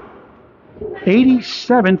mark.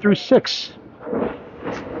 87 through 6.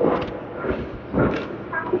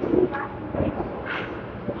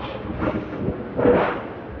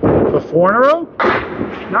 For 4 in a row?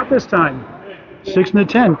 Not this time. 6 in the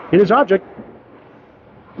 10. Hit his object.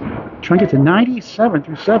 Trying to get to 97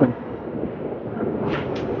 through 7.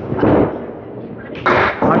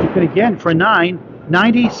 Object hit again for 9.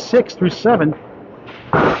 96 through 7.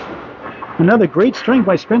 Another great string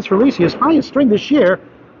by Spencer Aleci. His highest string this year.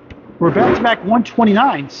 We're back-to-back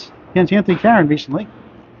 129s against Anthony Karen recently.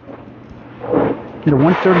 Hit a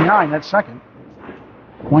 139 that second.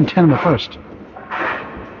 110 in the first.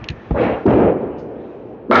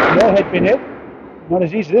 No head pin hit. Not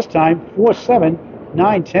as easy this time. 4-7,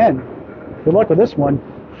 9-10. Good luck with this one.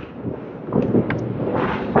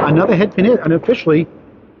 Another head pin hit, unofficially.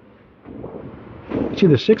 It's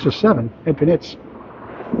either 6 or 7 head pin hits.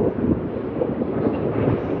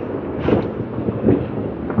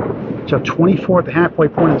 It's up 24 at the halfway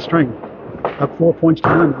point of the string. Up 4 points to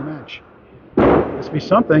 1 in the match. This will be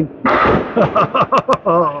something.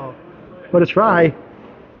 But a try.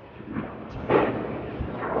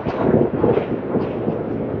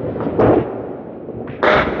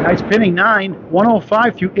 Nice pinning, 9,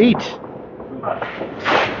 105 through 8.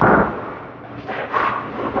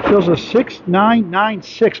 Fills a 6, 9, 9,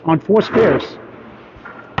 6 on 4 spares.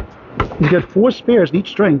 He's got 4 spares in each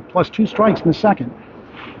string, plus 2 strikes in the second.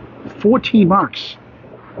 14 marks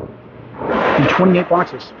in 28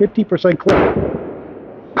 boxes, 50% clip.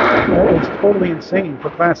 That is totally insane for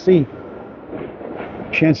Class C.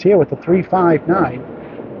 Chance here with the 3, 5, 9.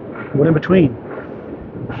 What in between?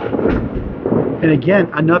 And again,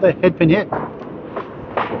 another head pin hit.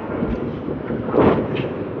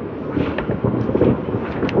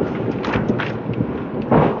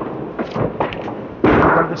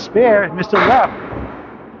 From the spare, Mr. Left.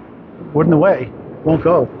 Wood in the way. Won't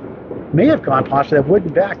go. may have gone possibly. That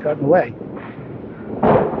wooden back got in the way.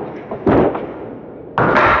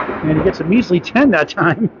 And he gets a measly 10 that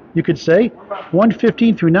time, you could say.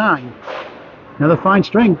 115 through 9. Another fine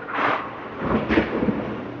string.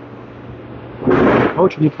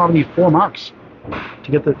 Coach will probably need 4 marks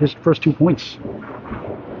to get his first 2 points.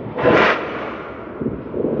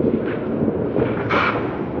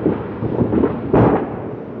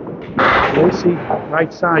 Aleci,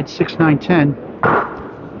 right side, 6-9-10.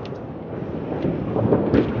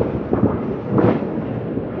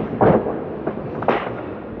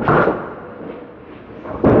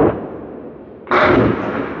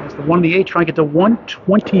 That's the 1 of the 8 trying to get to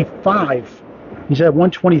 125. He's at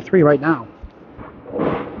 123 right now.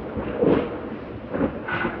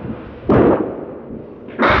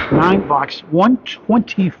 Nine box,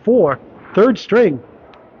 124, third string.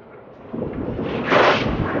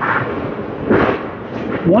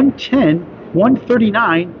 110,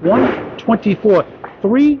 139, 124,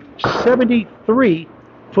 373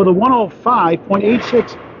 for the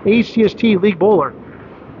 105.86 ACST League Bowler.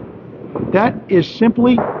 That is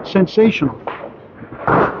simply sensational.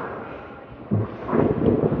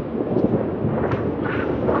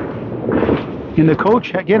 And the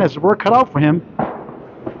coach, again, has the work cut out for him.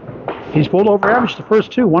 He's bowled over average the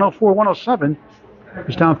first 2, 104, 107.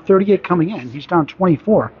 He's down 38 coming in. He's down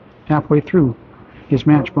 24 halfway through his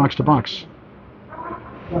match, box to box.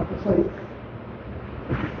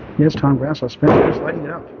 Yes, Tom Grasso. Spencer is lighting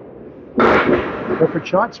it up. Perfect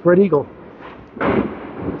shot, spread eagle.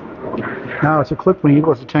 Now it's a clip wing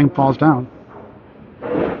eagle as the tank falls down.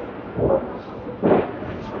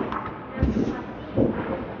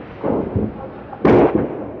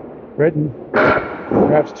 Britton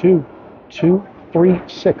grabs 2, 2, 3,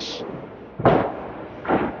 6.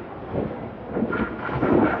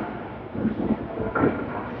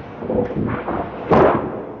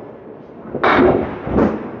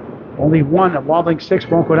 Only one, a wobbling 6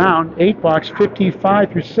 won't go down. 8 box,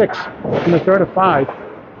 55 through 6 in the third of 5.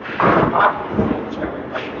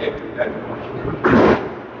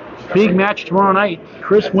 Big match tomorrow night.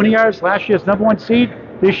 Chris Winiards, last year's number 1 seed,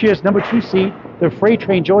 this year's number 2 seed. The freight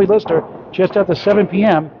train, Joey Lister, just after 7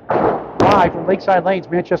 p.m. live from Lakeside Lanes,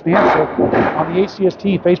 Manchester, New Hampshire, on the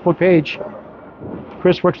ACST Facebook page.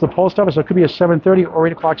 Chris works the post office, so it could be a 7:30 or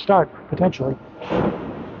 8 o'clock start, potentially.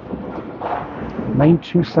 Lane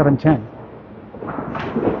 2, 710.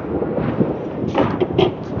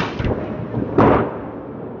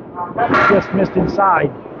 Just missed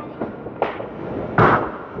inside.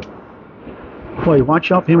 Boy,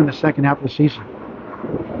 watch out for him in the second half of the season.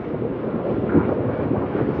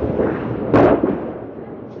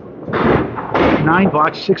 Nine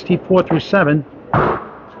box, 64 through 7.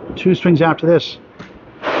 2 strings after this.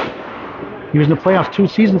 He was in the playoffs 2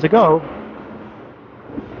 seasons ago.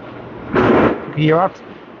 Took a year off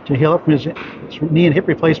to heal up from his knee and hip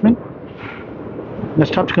replacement. And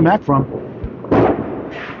that's tough to come back from.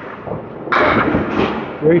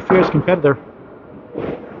 Very fierce competitor.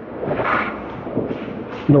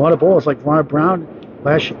 And a lot of bowlers like Ron Brown,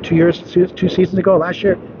 last 2 seasons ago, last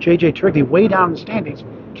year, J.J. Trigney, way down in the standings,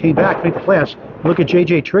 came back to make the playoffs. Look at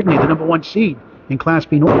J.J. Trigney, the number 1 seed in Class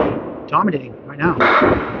B North, dominating right now.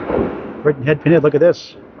 Britton head pin hit, look at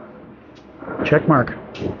this. Check mark.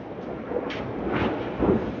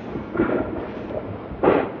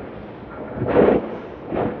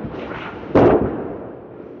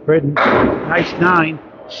 Britton, nice 9,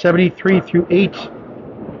 73 through 8.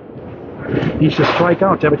 Needs to strike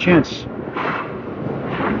out to have a chance.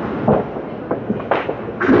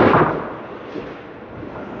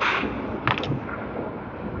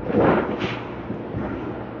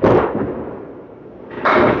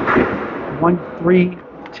 One, 3,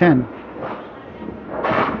 10.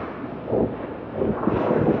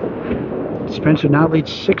 Spencer now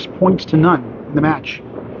leads 6 points to none in the match.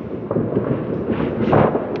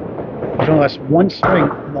 He's only lost 1 string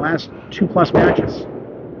in the last 2+ matches.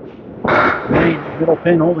 Layne, middle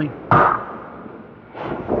pin only.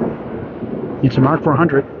 Needs a mark for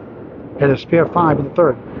 100. Had a spare 5 in the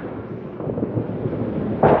third.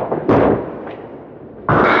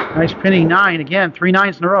 Nice pinning 9 again, 3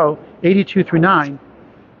 9s in a row, 82 through 9.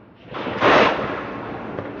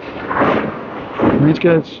 And he's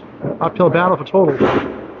got an uphill battle for total.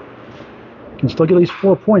 Can still get at least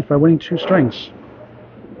 4 points by winning 2 strings.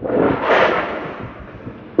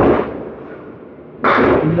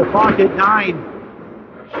 In the pocket, 9.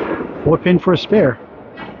 4 pin for a spare.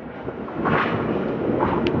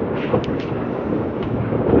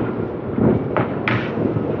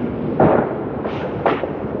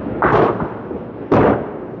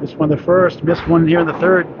 Missed one the first, missed one here in the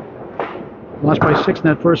third. Lost by 6 in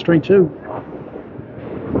that first string, too.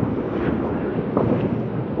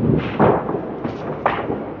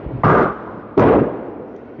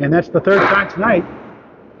 And that's the third time tonight.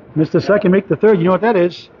 Missed the second, make the third. You know what that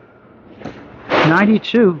is?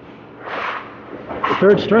 92. The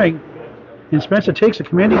third string. And Spencer takes a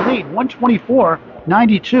commanding lead.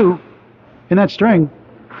 124-92 in that string.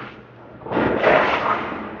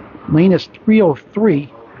 Layne is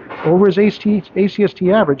 303 over his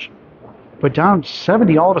ACST average, but down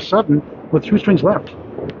 70 all of a sudden with 2 strings left.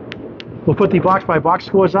 We'll put the box-by-box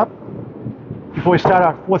scores up before we start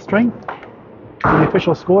our 4th string. And the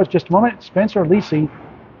official scores just a moment. Spencer Aleci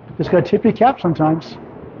just got to tip your cap sometimes.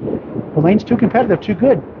 But Layne's too competitive, too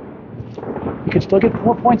good. You can still get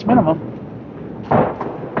 4 points minimum.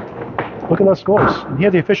 Look at those scores. And here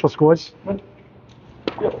are the official scores.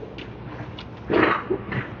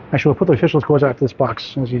 Actually, we'll put the official scores after this box as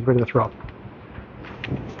soon as he's ready to throw.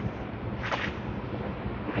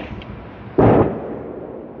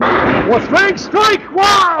 Fourth string, strike!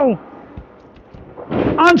 Wow!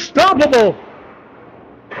 Unstoppable!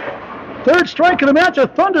 Third strike of the match, a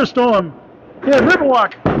thunderstorm here at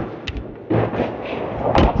Riverwalk.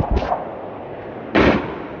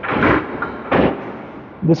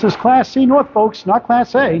 This is Class C North, folks, not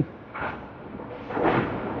Class A.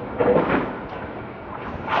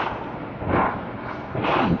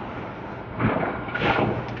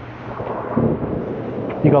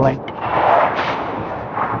 You go, Layne.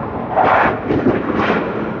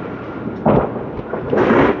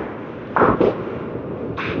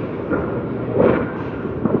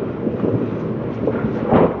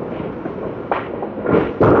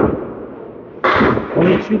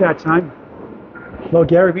 Only 2 that time. Hello,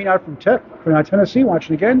 Gary being out from Tennessee,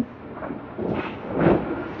 watching again.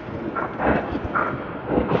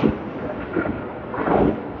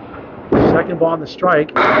 Second ball on the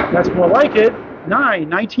strike. That's more like it.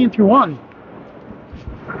 19 through 1.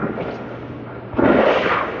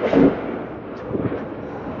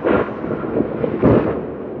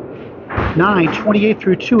 Nine, 28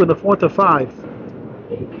 through 2 in the 4th of 5.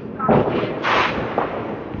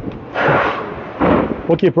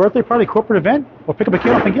 Book your birthday party, corporate event, or pick up a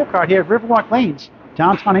Candlepin gift card here at Riverwalk Lanes,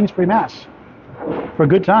 downtown Amesbury, Mass. For a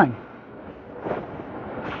good time.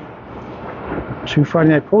 2 Friday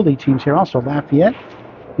Night Pro League teams here also, Lafayette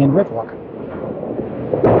and Riverwalk.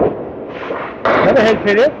 Another head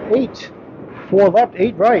pit hit, 8. 4 left,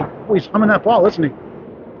 8 right. Oh, he's humming that ball, isn't he?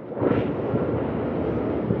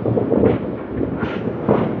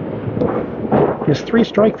 His 3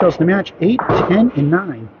 strike throws in the match, 8, 10, and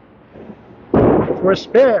 9. For a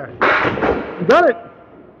spare. You got it.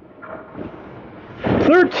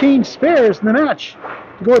 13 spares in the match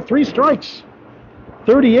to go with 3 strikes.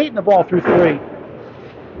 38 in the ball through 3.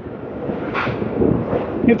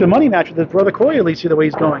 You have to money match with his brother Corey, at least, see the way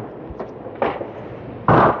he's going.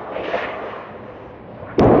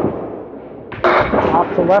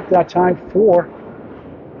 Off to left that time, 4.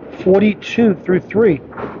 42 through 3.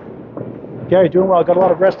 Gary, doing well. Got a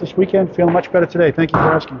lot of rest this weekend. Feeling much better today. Thank you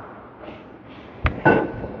for asking.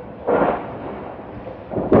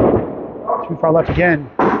 Too far left again.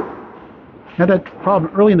 Had that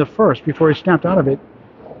problem early in the first before he snapped out of it.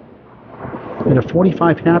 And a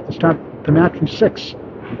 45 half to start the match from 6.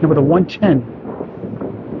 And with a 110.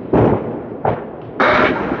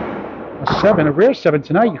 A 7, a rare 7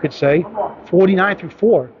 tonight, you could say. 49 through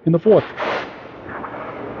 4 in the 4th.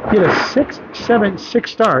 He had a 6-7-6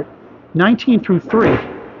 start. 19 through 3. He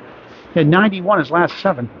had 91 his last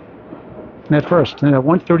 7 in that first. And then a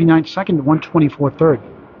 139 second and 124 third.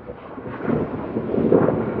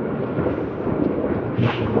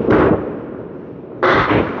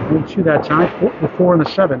 Only 2 that time, 4 and a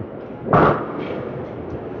 7.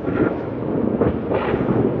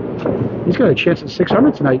 He's got a chance at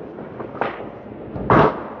 600 tonight.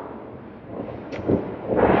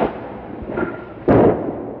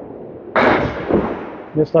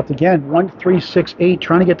 Just left again, 1-3-6-8,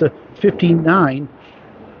 trying to get to 59.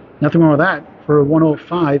 Nothing wrong with that for a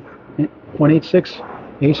 105, 186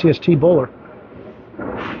 ACST bowler.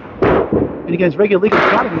 And against regular league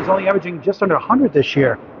economy, he's only averaging just under 100 this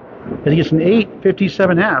year. And he gets an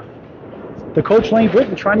 8.57 half. The coach Layne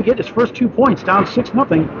Britton trying to get his first 2 points, down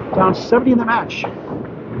 6-0, down 70 in the match.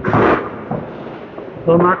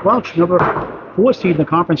 Little Mark Welch, number 4 seed in the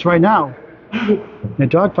conference right now. And a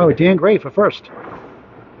dogfight with Dan Gray for first.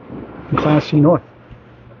 In Class C North.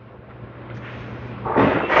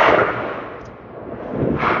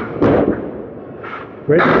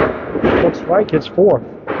 Britton looks right, gets 4.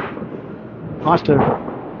 Lost to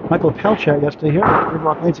Michael Pelchat yesterday here.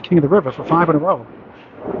 Riverwalk Lane's the king of the river for 5 in a row.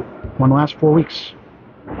 Won the last 4 weeks.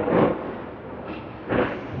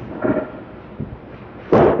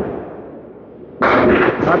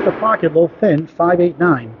 Top the pocket, low thin,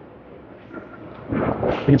 5-8-9.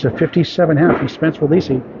 It's a 57.5 from Spencer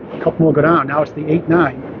Aleci. A couple more go down. Now it's the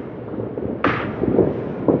 8-9.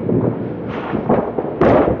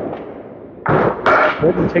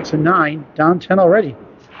 Britton takes a 9, down 10 already.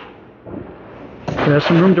 There's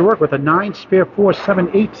some room to work with. A 9, spare 4,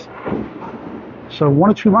 7, 8. So 1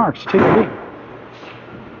 or 2 marks to take the lead.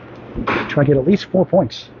 Try to get at least 4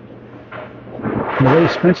 points. And the way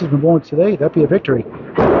Spencer's been bowling today, that'd be a victory.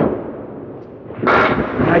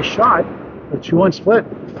 Nice shot. A 2-1 split.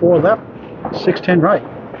 4 left, 6-10 right.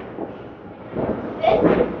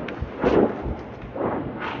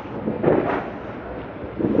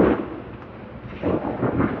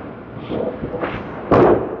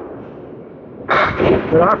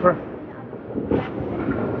 Good offer.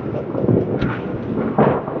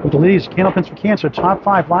 With the ladies, Candlepins for Cancer, top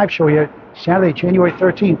 5 live show here, Saturday, January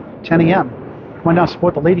 13th, 10 a.m. Come on down,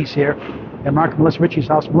 support the ladies here at Mark and Melissa Ritchie's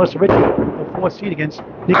house. Melissa Ritchie, the 4th seed against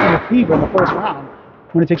Nikki McKeever in the first round.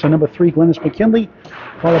 Winner takes on number 3, Glennis McKinley,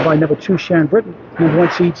 followed by number 2, Sharon Britton, number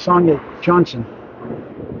 1 seed, Sonia Johnson.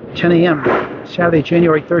 10 a.m., Saturday,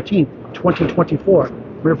 January 13th, 2024,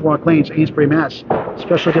 Riverwalk Lanes, Amesbury, Mass.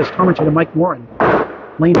 Special guest commentator Mike Moran.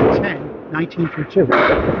 Layne Britton, 19 through 2.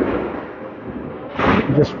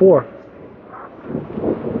 And just 4.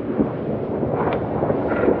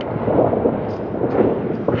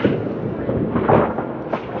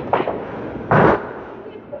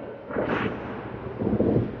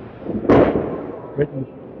 Britton,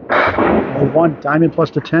 1, diamond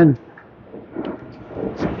plus the 10.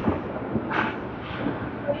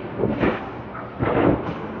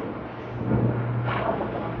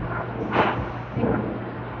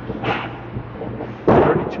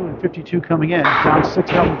 And 52 coming in, down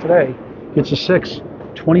 6 coming today. Gets a 6,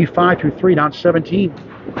 25 through 3, down 17.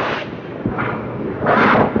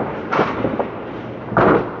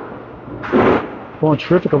 Well,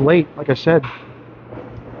 terrific of late, like I said.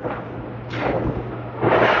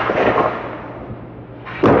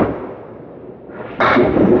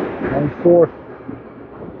 Only 4.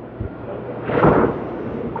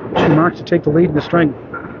 2 marks to take the lead in the string.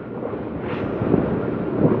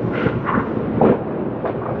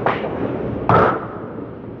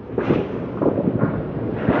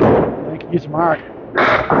 Use mark.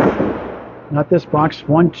 Not this box.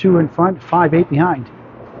 1, 2 in front, 5, 8 behind.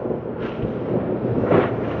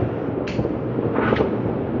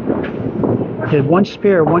 Did 1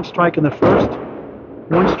 spare, 1 strike in the first,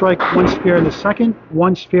 1 strike, 1 spare in the second,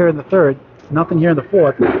 1 spare in the third. Nothing here in the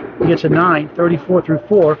fourth. He gets a 9, 34 through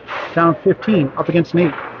 4, down 15, up against an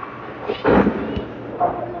 8.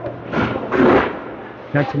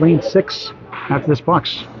 Back to lane 6 after this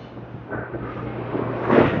box.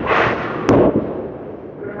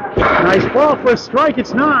 Nice ball for a strike,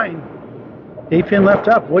 it's 9. 8 pin left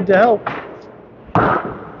up, wood to help.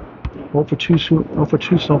 0 for 2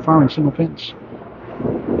 so far in single pins.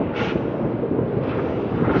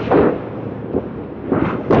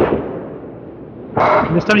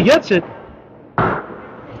 And this time he gets it.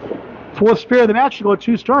 4th spare of the match to go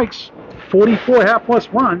 2 strikes. 44, half plus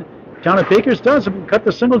 1. Down at Baker's dozen, cut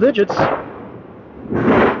the single digits. And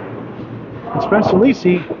Spencer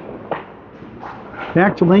Aleci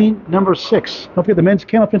back to lane number 6. Don't forget the men's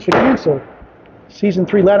Candlepin for Cancer. Season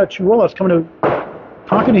 3 ladder 2 rollouts coming to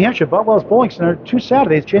Concord, New Hampshire, Butwell's Bowling Center, 2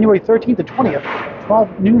 Saturdays, January 13th and 20th,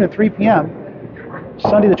 12 noon and 3 p.m.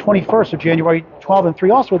 Sunday the 21st of January, 12 and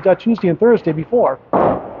 3. Also Tuesday and Thursday before.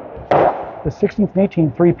 The 16th and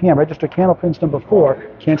 18th, 3 p.m. Register Candlepins number 4,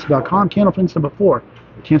 Cancel.com, Candlepins number 4,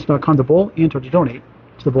 Cancel.com to bowl and to donate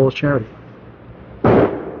to the Bowlers charity.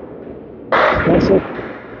 That's it.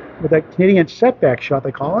 With that Canadian setback shot,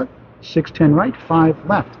 they call it. 6-10 right, 5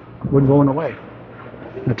 left. Wood rolling away.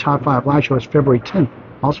 And the top 5 live show is February 10th,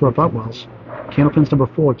 also at Butwell's. Candlepins number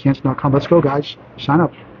 4, Cancel.com. Let's go, guys. Sign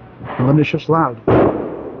up. Unlimited shifts allowed.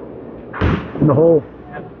 In the hole,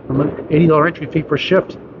 $80 entry fee per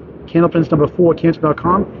shift. Candlepins number 4,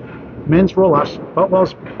 Cancel.com. Men's rollouts,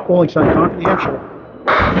 Butwell's Bowling Center, Concord, New Hampshire.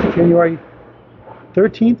 January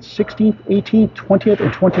 13th, 16th, 18th, 20th,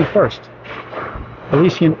 and 21st.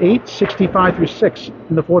 Elysian 8, 65 through 6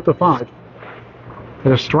 in the 4th of 5.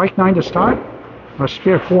 Got a strike 9 to start, or a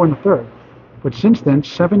spare 4 in the 3rd. But since then,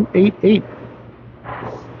 7, 8, 8.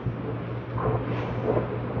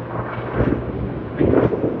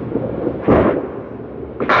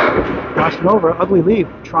 Crossing over, ugly lead.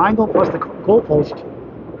 Triangle plus the goalpost.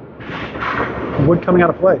 Wood coming out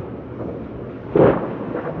of play.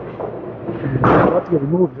 It'll have to get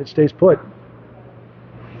removed if it stays put.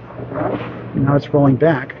 And now it's rolling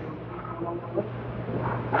back.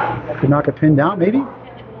 Could knock a pin down, maybe?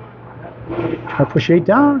 Try to push 8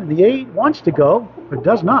 down, and the 8 wants to go, but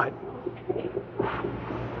does not.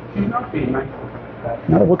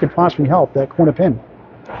 Not what could possibly help that corner pin.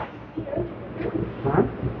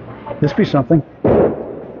 This be something.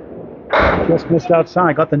 Just missed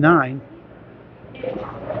outside, got the 9.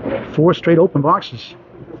 4 straight open boxes.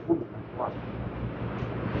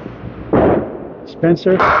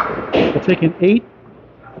 Spencer will take an 8,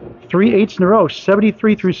 3 8s in a row,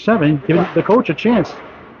 73 through 7, giving the coach a chance to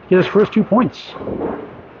get his first 2 points.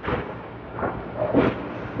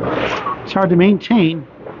 It's hard to maintain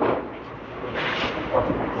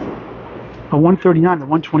a 139 to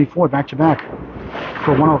 124 back to back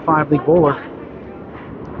for a 105 league bowler.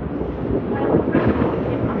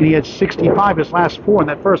 And he had 65 his last 4 in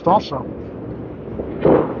that first also.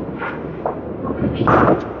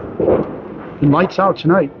 And lights out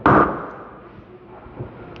tonight.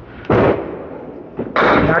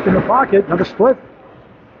 Back in the pocket, another split.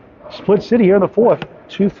 Split city here in the 4th.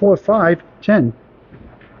 2, 4, 5, 10.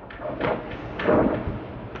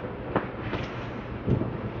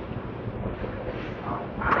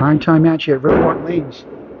 Prime-time match here at Riverwalk Lanes.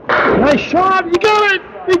 Nice shot! You got it!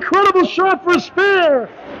 Incredible shot for a spare!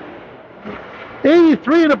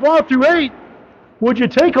 83 in the ball through 8. Would you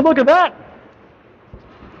take a look at that?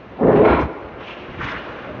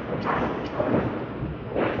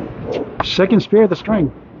 Second spare of the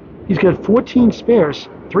string. He's got 14 spares,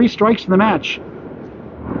 3 strikes in the match.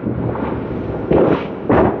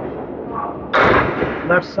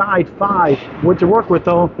 Left side, 5. Wood to work with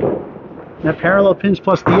though. That parallel pins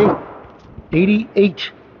plus the 8.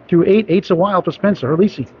 88 through 8. 8's a while for Spencer,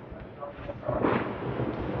 Aleci.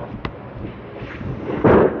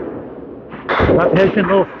 Got the head pin a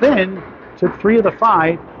little thin. Took 3 of the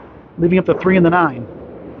 5, leaving up the 3 and the 9.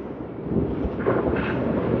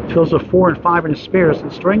 Fills a 4 and 5 in his spares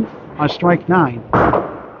and string on strike 9.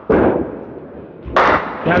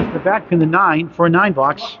 That's the back pin, the 9 for a 9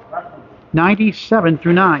 box. 97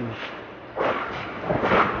 through 9.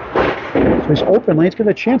 So he's open. Layne's got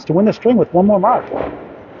a chance to win the string with 1 more mark.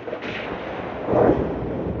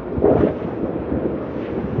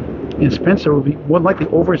 And Spencer will be more likely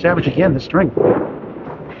over his average again this string.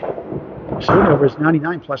 Certainly over his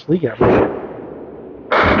 99 plus league average.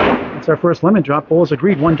 That's our first lemon drop. Bowlers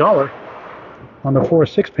agreed $1 on the 4 or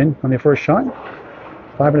 6 pin on their first shot.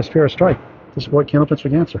 5 and a spare strike to support Candlepin's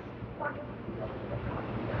big answer.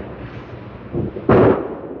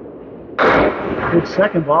 Good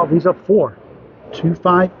second ball, leaves up 4. 2,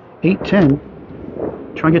 5, 8, 10.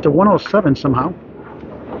 Try and get to 107 somehow.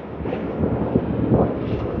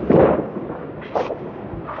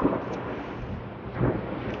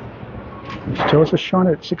 Still has a shot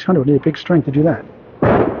at 600. Need a big strength to do that.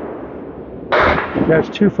 That's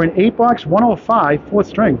 2 for an 8 box, 105, 4th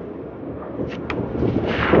string.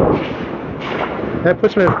 That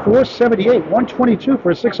puts him at 478, 122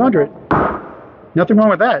 for a 600. Nothing wrong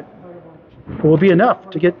with that. It will be enough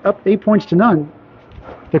to get up 8 points to none.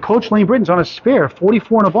 The coach, Layne Britton's on a spare,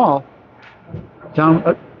 44 in a ball.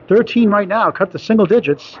 Down 13 right now, cut to single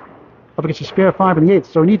digits. Up against a spare 5 in the 8th,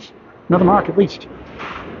 so he needs another mark at least.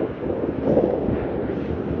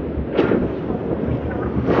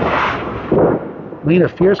 Layne, a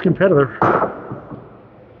fierce competitor.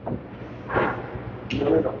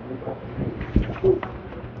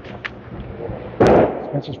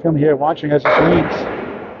 Spencer's family here watching as it leads.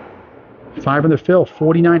 5 in the fill,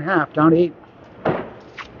 49.5, down to 8.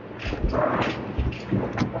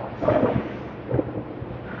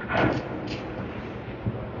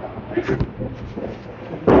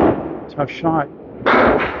 Tough shot.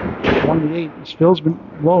 1 in the 8. His fill's been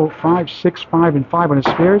low, 5, 6, 5, and 5 on his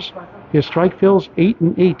spares. His strike fills 8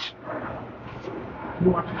 and 8.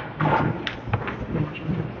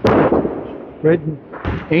 Red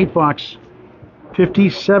 8 box.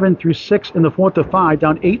 57 through 6 in the 4th to 5,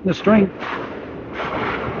 down 8 in the string.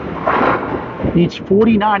 Needs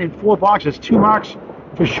 49 in 4 boxes, 2 marks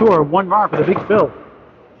for sure, 1 mark with a big fill.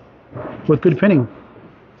 With good pinning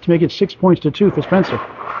to make it 6 points to 2 for Spencer.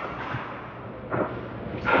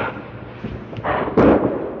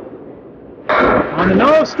 On the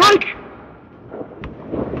nose, strike!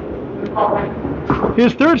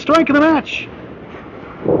 His 3rd strike of the match.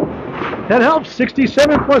 That helps,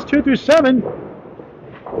 67 plus 2 through 7.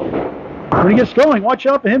 When he gets going, watch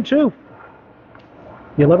out for him too.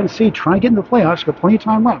 The 11th seed trying to get into the playoffs, but plenty of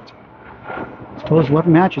time left. Still has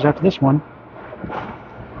 11 matches after this one.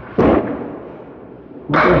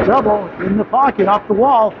 With a double in the pocket, off the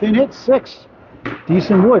wall, thin hit 6.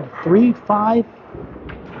 Decent wood, 3, 5,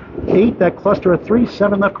 8. That cluster of 3,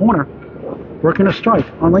 7 left corner. Working a strike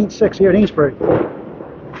on lane 6 here at Amesbury.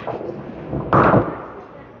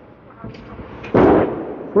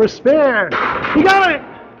 for a spare. He got it!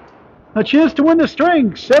 A chance to win the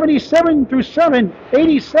string. 77 through 7,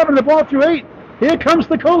 87 the ball through 8. Here comes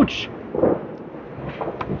the coach.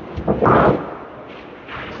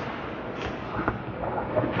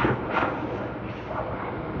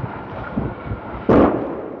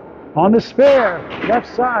 On the spare, left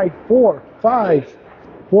side, 4, 5,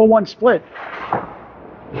 4-1 split.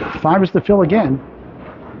 5 is the fill again.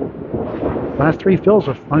 Last 3 fills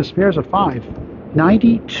on his spares are 5.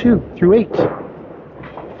 92 through 8.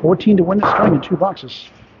 14 to win the string in 2 boxes.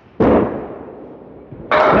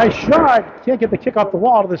 Nice shot. Can't get the kick off the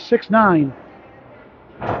wall to the 6-9.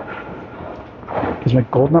 Gives him a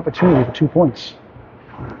golden opportunity for 2 points.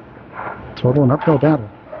 Total an uphill battle.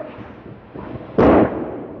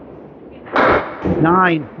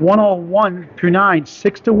 9, 101 through 9,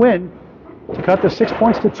 6 to win, to cut the 6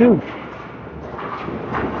 points to 2.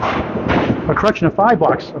 A correction, a 5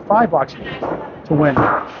 box to win.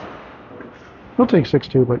 We'll take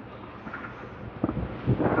 6-2, but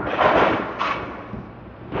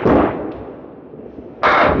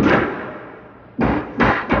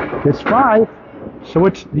it's 5. So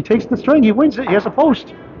he takes the string, he wins it, he has a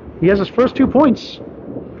post. He has his first 2 points.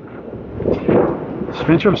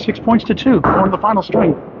 Spencer of 6 points to 2, going to the final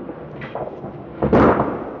string.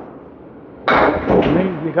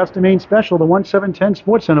 The Augusta, Maine special, the 1710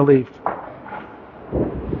 Sports Center leaf.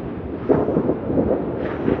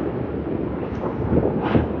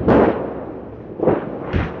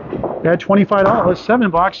 Add $25, 7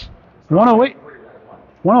 box, 108,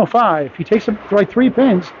 105. He takes the right 3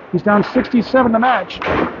 pins. He's down 67 to match.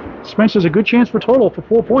 Spencer's a good chance for total for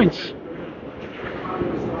 4 points.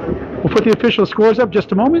 We'll put the official scores up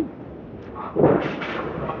just a moment.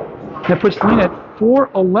 That puts Layne at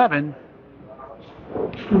 411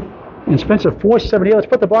 and Spencer 478. Let's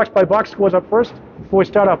put the box by box scores up first before we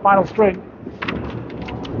start our final string.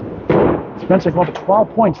 Spencer going for 12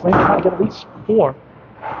 points. Layne trying to get at least 4.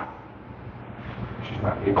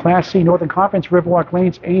 Class C Northern Conference, Riverwalk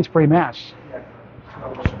Lanes, Amesbury, Mass.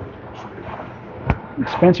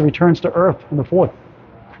 Spencer returns to earth in the 4th.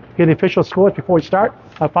 Get the official scores before we start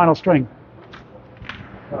our final string.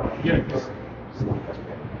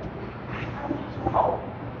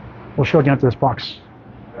 We'll show again to this box.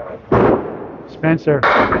 Spencer,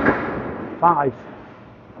 5.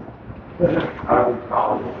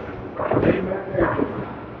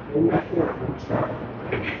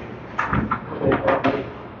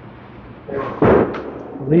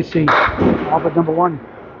 Aleci, Albert number 1.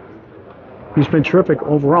 He's been terrific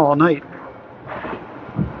overall all night.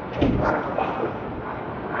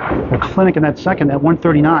 A clinic in that second at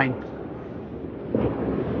 139.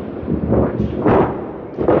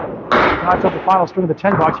 Knocks up the final string of the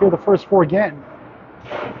 10 box. Here are the first 4 again.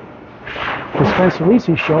 The Spencer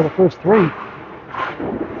Aleci show, the first 3.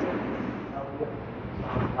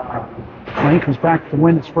 Layne comes back to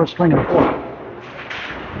win his first string in the 4th.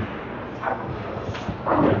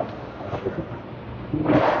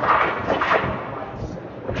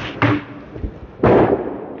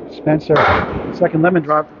 Spencer, second lemon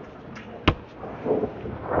drop.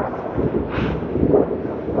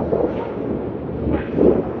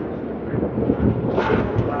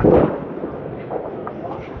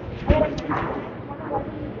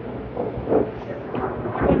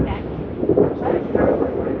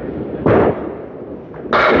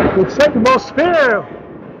 Good second ball spare.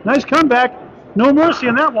 Nice comeback. No mercy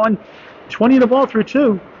on that one. 20 the ball through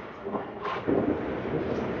 2.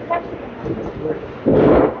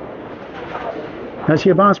 As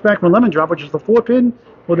he bounced back from a lemon drop, which is the 4 pin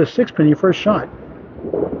or the 6 pin, your first shot.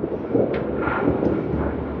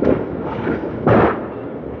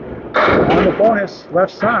 On the bonus,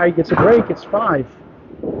 left side, gets a break, it's 5.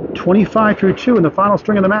 25 through 2 in the final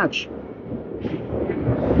string of the match.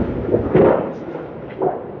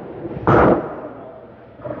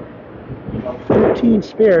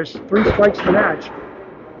 Spares, 3 strikes in the match.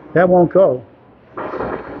 That won't go.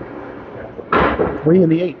 3 in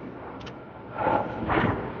the 8.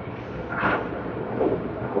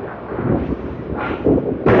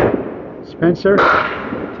 Spencer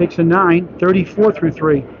takes a 9, 34 through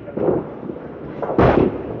 3.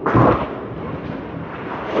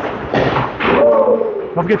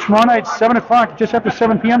 Don't forget tomorrow night, 7 o'clock, just after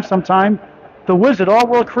 7 p.m. sometime, the Wizard,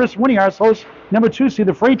 All-World Chris Winiarz hosts number 2 seed,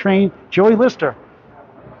 the Freight Train, Joey Lister.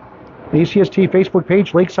 The ACST Facebook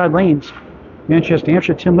page, Lakeside Lanes, Manchester,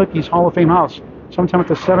 Hampshire, Tim Lickey's Hall of Fame house, sometime at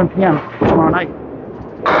the 7 p.m. tomorrow night.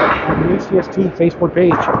 On the ACST Facebook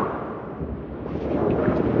page.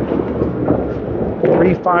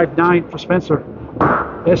 359 for Spencer.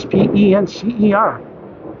 Spencer.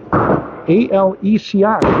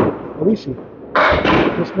 Aleci.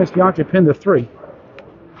 Just missed the Pin to 3.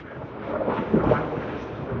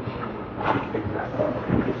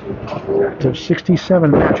 To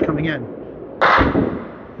 67 match coming in.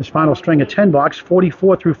 His final string, a 10 box,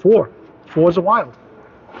 44 through 4. 4 is a wild.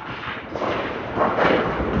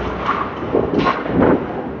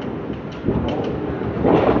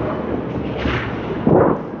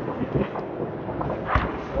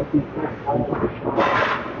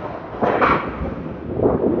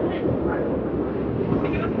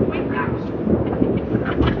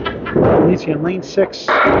 Aleci in lane 6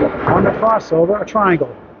 on the crossover, a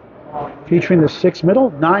triangle. Featuring the 6 middle,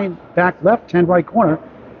 9 back left, 10 right corner.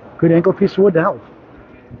 Good ankle piece of wood to help.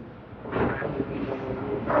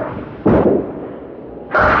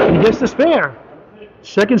 He gets the spare.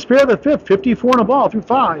 Second spare of the 5th, 54 and a ball through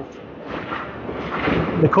 5.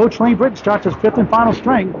 The coach Layne Britton starts his 5th and final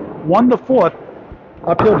string, won the 4th.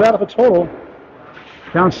 Uphill battle for total.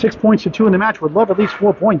 Down 6 points to 2 in the match. Would love at least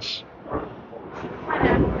 4 points.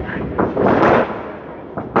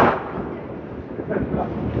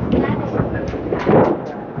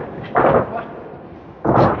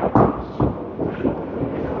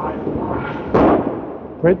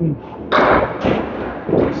 Britton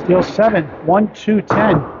steals 7, 1, 2,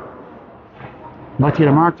 10. Lucky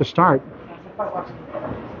to mark to start.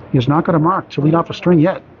 He's not got a mark to lead off a string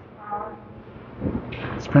yet.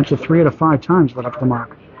 Spencer 3 out of 5 times led up to the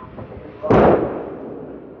mark.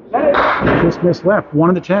 Just missed left, 1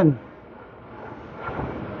 of the 10.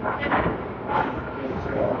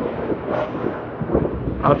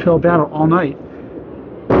 Uphill battle all night.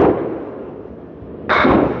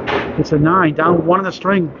 It's a 9, down 1 in the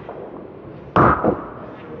string.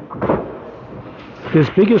 His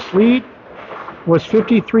biggest lead was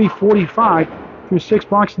 53-45 through 6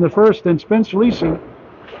 boxes in the first. Then Spencer Aleci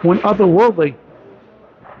went otherworldly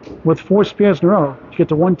with 4 spares in a row to get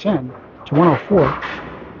to 110 to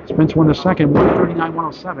 104. Spencer won the second,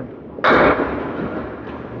 139-107.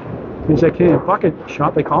 Here's that Canadian bucket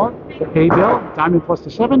shot, they call it. The hay bale, diamond plus the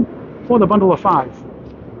 7, for the bundle of 5.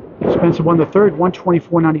 Spencer won the third,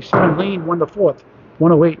 124.97. Layne won the fourth,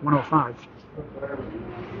 108.105.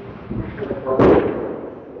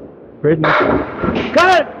 Britton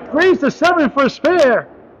got it! Raised the 7 for a spare.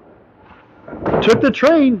 Took the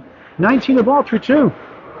train, 19 the ball through 2.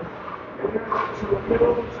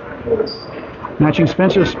 Matching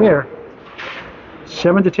Spencer's spare.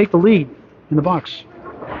 7 to take the lead in the box.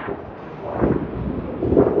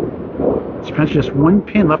 Spencer just 1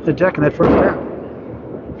 pin left the deck in that first half.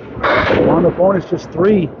 On the bonus, just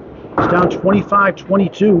 3. It's down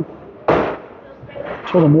 25-22.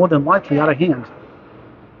 Total more than likely out of hand.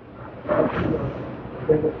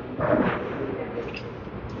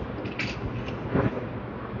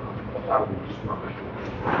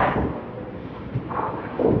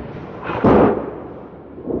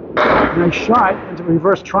 Nice shot into the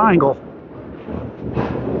reverse triangle.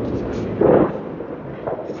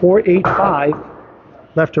 4-8-5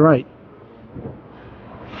 left to right.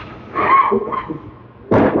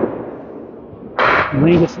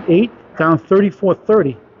 Layne gets an 8, down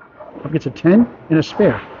 34-30. Up gets a 10 and a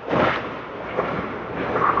spare.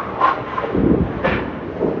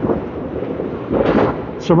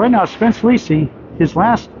 So right now, Spencer Aleci, his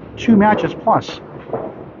last 2 matches plus,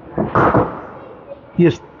 he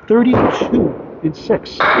is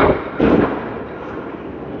 32-6.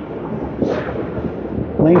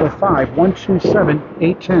 Layne with 5, 1-2-7,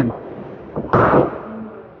 8-10.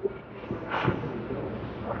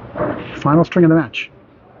 Final string of the match.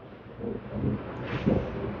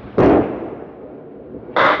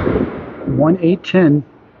 1-8-10.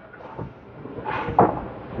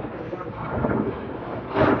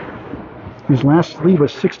 His last lead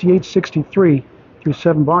was 68-63 through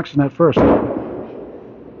 7 boxes in that first.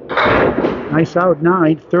 Nice out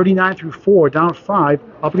 9, 39 through 4, down 5,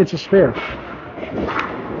 up against a spare.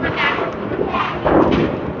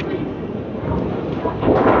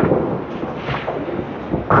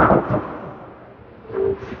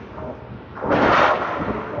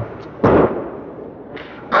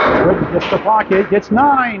 Gets the pocket, gets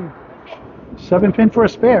 9. 7 pin for a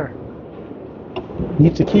spare.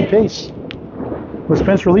 Needs to keep pace with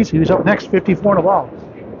Spencer Aleci, who's up next, 54 in a ball.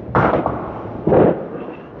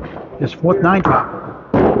 His 4th 9 drop.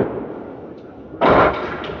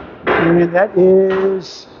 And that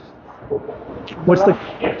is,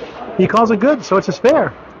 he calls it good, so it's a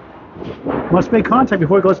spare. Must make contact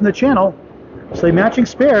before it goes in the channel. So a matching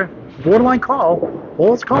spare, borderline call.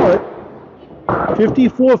 Well, let's call it.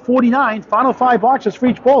 54-49, final 5 boxes for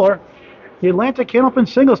each bowler. The Atlantic Candlepin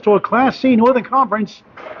Singles Tour Class C Northern Conference.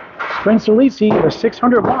 Spencer Aleci, the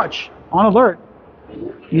 600 watch, on alert.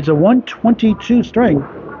 Needs a 122 string.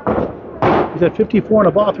 He's at 54 on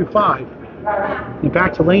the ball through 5. And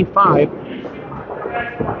back to lane 5.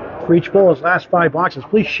 For each bowl, his last 5 boxes.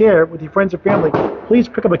 Please share it with your friends and family. Please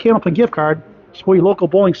pick up a Candlepin gift card, support your local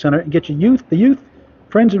bowling center, and get your youth,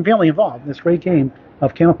 friends, and family involved in this great game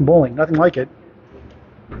of Candlepin bowling. Nothing like it.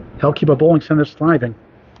 Help keep our bowling centers thriving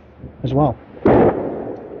as well.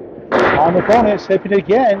 On the bonus, hit it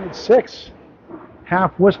again. It's 6.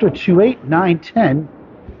 Half Worcester, 2-8, 9-10,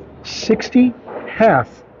 60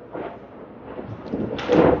 half.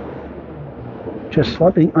 Just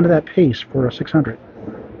slightly under that pace for a 600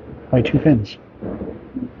 by 2 pins.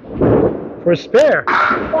 For a spare.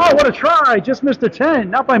 Oh, what a try! Just missed a 10,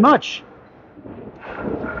 not by much.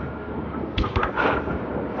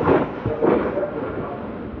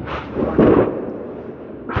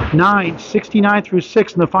 Nine, 69 through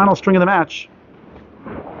 6 in the final string of the match.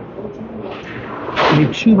 You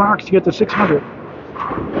need 2 marks to get to 600.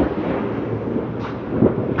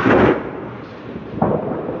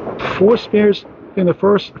 Four spares in the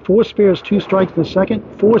first, 4 spares, 2 strikes in the second,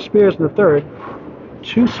 4 spares in the third,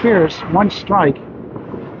 2 spares, 1 strike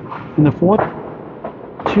in the fourth,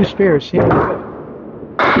 2 spares here in the fifth.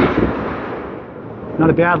 Not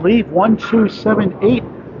a bad lead. 1, 2, 7, 8.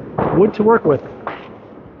 Wood to work with.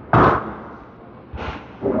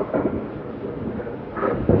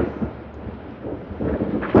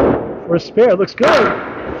 For a spare, looks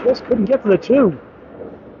good. Just couldn't get to the 2.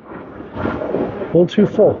 A little too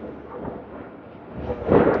full.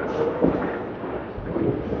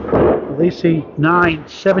 Aleci 9,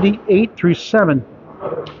 78 through 7.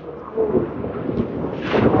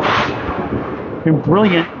 Been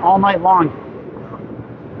brilliant all night long.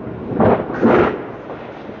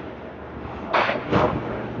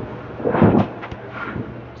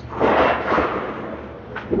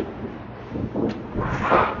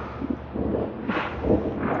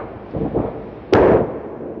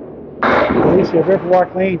 Aleci of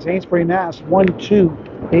Riverwalk Lanes, Amesbury, Mass. 1, 2,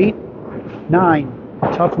 8, 9.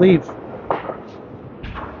 Tough leave.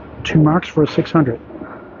 2 marks for a 600.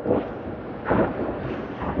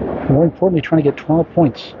 More importantly, trying to get 12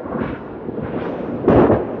 points.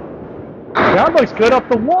 That looks good up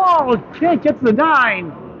the wall. Can't get to the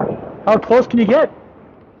 9. How close can you get?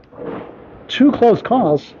 2 close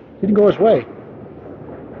calls. Didn't go his way.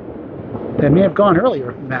 That may have gone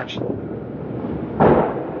earlier in the match.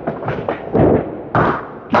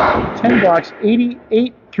 10 blocks,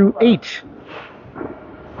 88 through 8.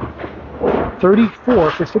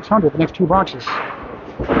 34 for 600, the next 2 boxes.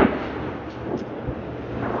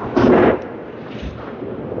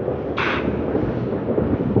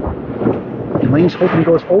 And Layne's hoping he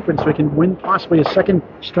goes open so he can win possibly a second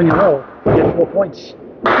string in a row and get 4 points.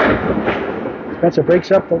 Spencer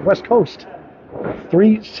breaks up the West Coast.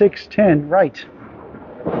 3, 6, 10, right.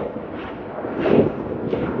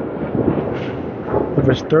 With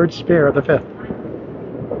his 3rd spare of the 5th.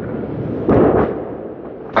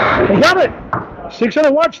 They got it!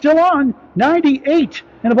 600 watts still on. 98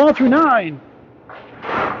 and the ball through 9.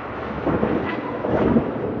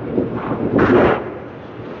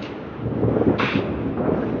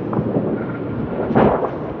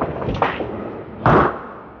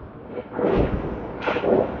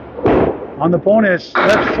 On the bonus,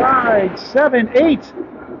 left side, 7, 8.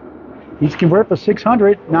 He's convert for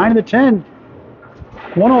 600. 9 to 10.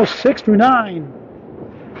 106 through 9.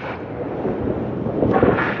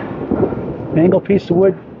 Angle piece of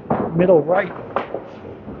wood, middle right.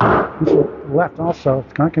 Piece of left also.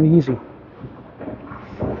 It's not going to be easy.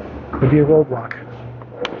 Could be a roadblock.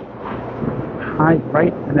 High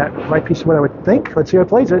right, and that right piece of wood, I would think. Let's see how it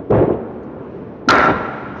plays it.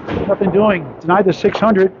 Nothing doing. Denied the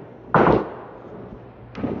 600.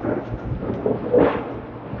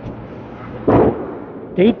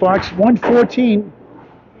 Eight box, 114.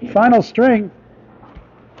 Final string.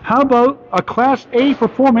 How about a Class A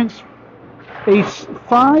performance? A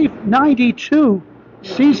 592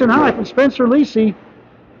 season high from Spencer Aleci.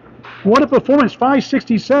 What a performance.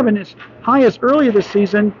 567, his highest earlier this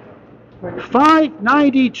season.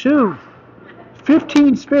 592.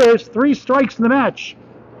 15 spares, 3 strikes in the match.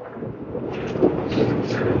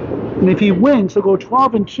 And if he wins, he'll go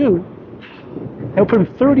 12 and 2. He'll put him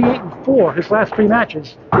 38 and 4 his last 3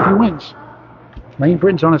 matches if he wins. Layne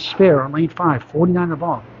Britton's on a spare on lane 5, 49 on the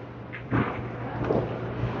ball.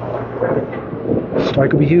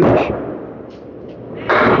 Strike will be huge.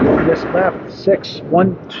 This left, 6,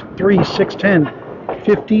 1, 3, 6, 10.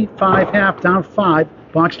 55 half, down 5,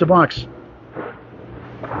 box to box.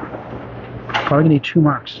 Probably going to need 2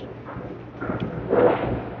 marks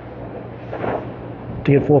to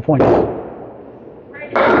get 4 points.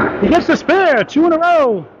 He gets the spare, 2 in a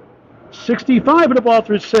row. 65 with the ball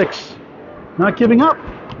through 6. Not giving up.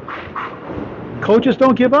 Coaches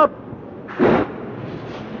don't give up.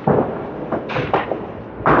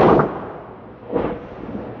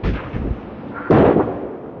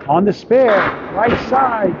 On the spare, right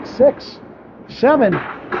side, 6, 7,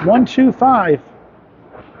 1, 2, 5.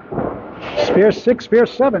 Spare 6, spare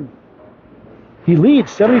 7. He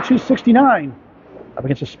leads 72-69. Up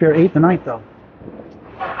against a spare 8 in the ninth, though.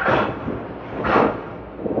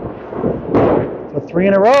 So 3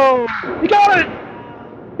 in a row. He got it!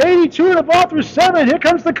 82 and the ball through 7. Here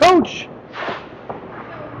comes the coach.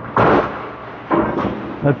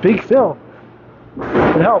 A big Phil.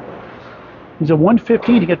 Good help. He's a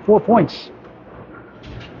 115 to get 4 points.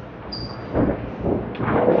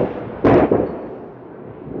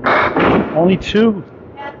 Only 2.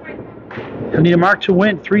 He'll need a mark to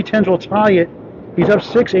win. 3-10s will tie it. He's up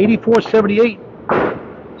 6, 84-78.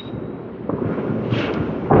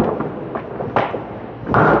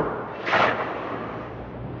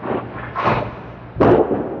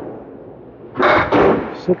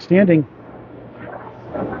 Six standing.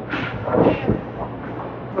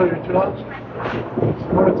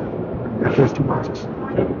 There's 2 boxes.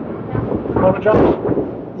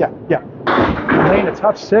 Yeah. Layne, a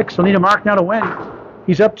tough 6. He'll need a mark now to win.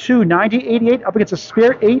 He's up 2, 90-88, up against a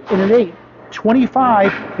spare 8 and an 8.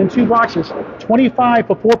 25 in 2 boxes. 25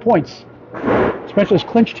 for 4 points. Spencer's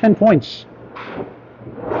clinched 10 points.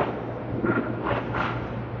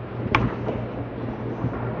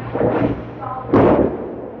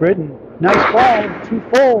 Britton, nice ball, 2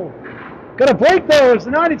 full. Got to break those.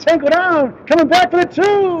 The 9 and 10 go down. Coming back for the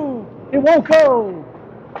 2. It won't go.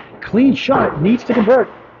 Clean shot, needs to convert.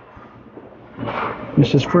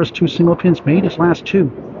 Missed his first 2 single pins, made his last 2.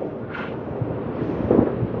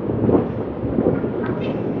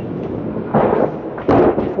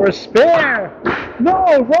 For a spare.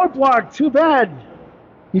 No, roadblock, too bad.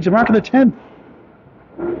 Needs a mark on the 10th.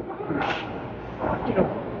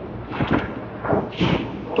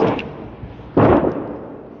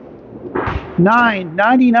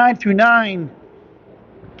 99 through 9.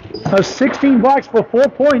 A 16 box for 4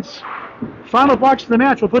 points. Final box of the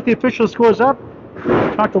match. We'll put the official scores up.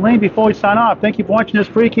 Talk to Layne before we sign off. Thank you for watching this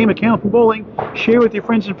free game of Candlepin Bowling. Share with your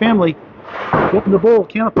friends and family. Open the bowl.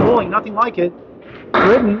 Candlepin Bowling. Nothing like it.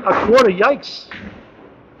 Britton, a quarter. Yikes.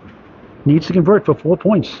 Needs to convert for 4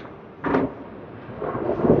 points.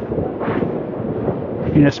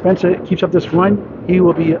 And if Spencer keeps up this run, he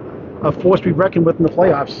will be a force to be reckoned with in the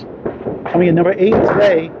playoffs. Coming in number 8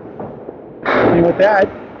 today. And with that,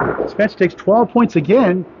 Spencer takes 12 points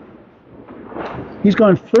again. He's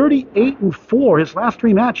gone 38-4 his last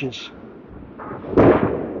 3 matches.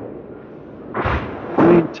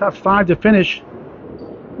 Tough 5 to finish.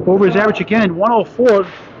 Over his average again, 104.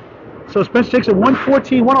 So Spencer takes a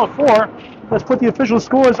 114-104. Let's put the official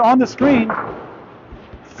scores on the screen.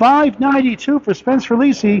 592 for Spencer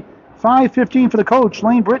Aleci, 515 for the coach,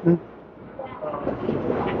 Layne Britton.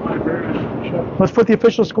 Let's put the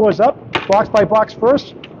official scores up, box by box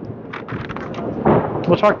first.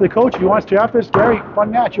 We'll talk to the coach if he wants to after this. Very fun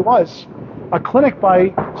match it was. A clinic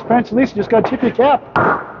by Spencer Aleci. Just got to tip your cap.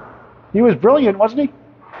 He was brilliant, wasn't he?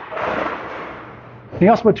 He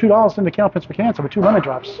also put $2 into Candlepins for Cancer with 2 lemon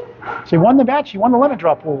drops. So he won the match. He won the lemon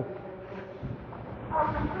drop pool.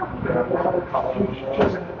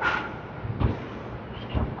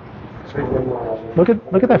 Look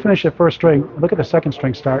at that finish at first string. Look at the second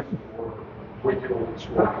string start.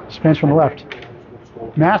 Spans from the left.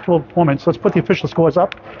 Masterful performance. Let's put the official scores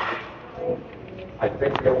up.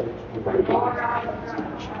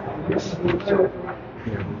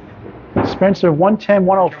 Spencer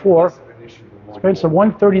 110-104. Spencer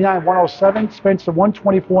 139-107. Spencer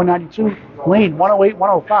 124-92. Layne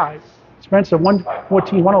 108-105. Spencer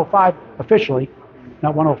 114-105 officially,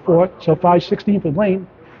 not 104. So 516 for Layne.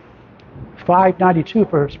 592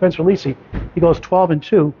 for Spencer Aleci. He goes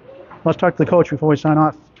 12-2. Let's talk to the coach before we sign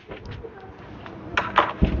off.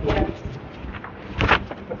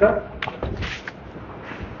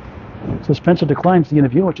 So Spencer declines the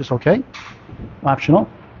interview, which is okay. Optional.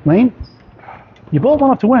 Layne, you both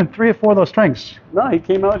went up to win 3 or 4 of those strings. No, he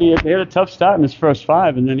came out. He had a tough start in his first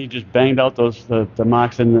 5, and then he just banged out the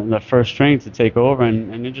marks in the first string to take over,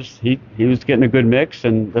 and it just he was getting a good mix,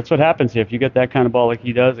 and that's what happens here. If you get that kind of ball like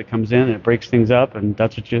he does, it comes in and it breaks things up, and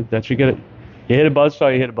that's what you get it. You hit a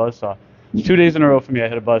buzzsaw, you hit a buzzsaw. It's 2 days in a row for me. I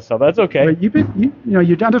hit a buzzsaw, but that's okay. Right,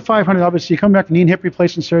 you're down to 500. Obviously, you come back to knee and hip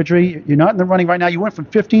replacement surgery. You're not in the running right now. You went from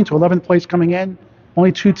 15th to 11th place coming in.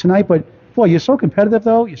 Only 2 tonight, but boy, you're so competitive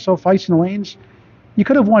though. You're so feisty in the lanes. You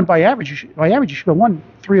could have won by average. By average, you should have won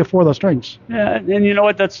 3 or 4 of those strings. Yeah, and you know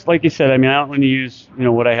what? That's like you said. I mean, I don't want to use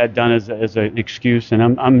what I had done as an excuse, and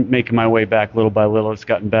I'm making my way back little by little. It's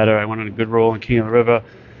gotten better. I went on a good roll in King of the River,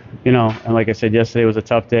 and like I said, yesterday was a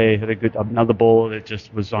tough day. Had another bowl that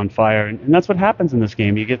just was on fire, and that's what happens in this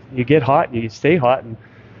game. You get hot, you stay hot,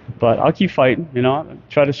 but I'll keep fighting.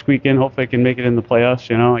 Try to squeak in. Hopefully, I can make it in the playoffs.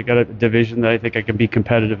 I got a division that I think I can be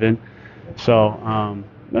competitive in. So.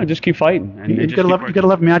 No, just keep fighting. And you got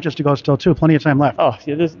 11 matches to go still, too. Plenty of time left. Oh,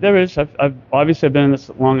 yeah, there is. I've obviously been in this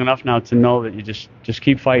long enough now to know that you just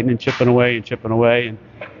keep fighting and chipping away. And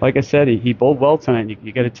like I said, he bowled well tonight.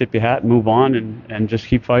 You got to tip your hat and move on and just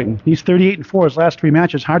keep fighting. He's 38-4 his last 3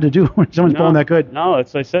 matches. Hard to do when someone's bowling that good. No,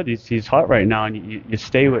 as I said, he's hot right now, and you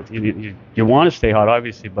stay with you want to stay hot,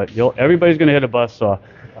 obviously, but everybody's going to hit a buzzsaw.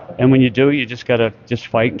 And when you do, you just got to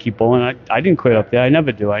like and keep bowling. I didn't quit up there. I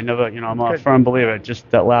never do. I'm a firm believer. Just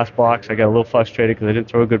that last box, I got a little frustrated because I didn't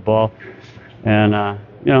throw a good ball. And,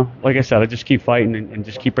 like I said, I just keep fighting and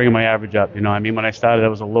just keep bringing my average up. When I started, I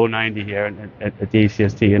was a low 90 here at the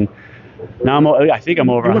ACST. And now I think I'm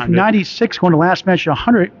over 100. 96 going to last match,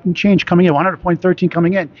 100 and change coming in, 100.13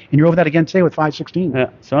 coming in. And you're over that again today with 516. Yeah,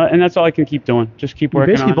 and that's all I can keep doing. Just keep working on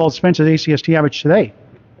it. Basically bowled Spencer's ACST average today.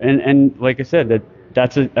 And like I said,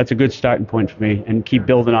 that's a good starting point for me, and keep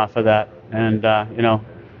building off of that. And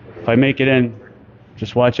if I make it in,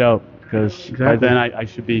 just watch out, because by then I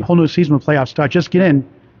should be. A whole new season with playoffs start. Just get in.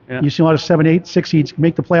 Yeah. You see a lot of 7, 8, 6 seeds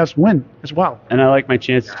make the playoffs, win as well. And I like my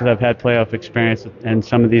chances because I've had playoff experience, and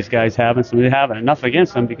some of these guys haven't, some of them haven't. Enough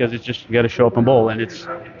against them because it's just you got to show up and bowl, and it's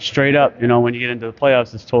straight up. When you get into the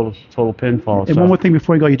playoffs, it's total pinfall. And one more thing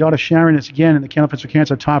before you go, your daughter Sharon is again in the Candlepin for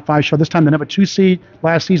Cancer top 5 show. This time the number 2 seed.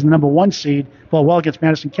 Last season the number 1 seed. Well against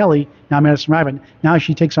Madison Kelly. Now Madison Raven. Now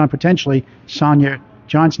she takes on potentially Sonia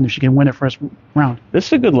Johnson if she can win her first round. This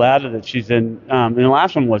is a good ladder that she's in. And the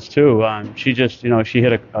last one was too. She just she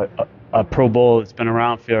hit a Pro Bowl that's been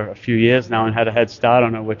around for a few years now and had a head start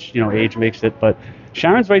on her, which age makes it. But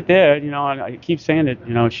Sharon's right there. And I keep saying it.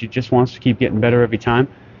 She just wants to keep getting better every time,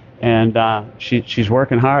 and she's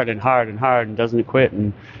working hard and doesn't quit.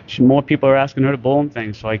 And more people are asking her to bowl and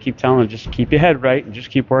things. So I keep telling her, just keep your head right and just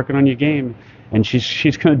keep working on your game. And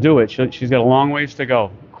she's going to do it. She's got a long ways to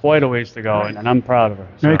go. Quite a ways to go, and I'm proud of her.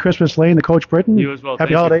 So. Merry Christmas, Layne, the Coach Britton. You as well.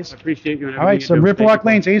 Happy holidays. I appreciate you. And all right, so Riverwalk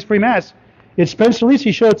Lanes, Amesbury, Mass. It's Spencer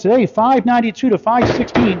Aleci show today, 592 to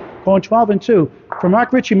 516, going 12-2. For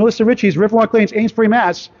Mark Ritchie, Melissa Ritchie's Riverwalk Lanes, Amesbury,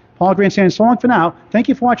 Mass. Paul Grant saying so long for now. Thank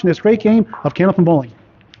you for watching this great game of Candlepin bowling.